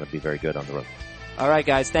Cardinals are not going to be very good on the road. All right,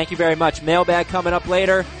 guys. Thank you very much. Mailbag coming up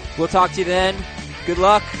later. We'll talk to you then. Good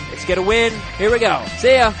luck. Let's get a win. Here we go.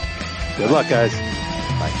 See ya. Good luck, guys.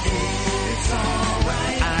 Bye.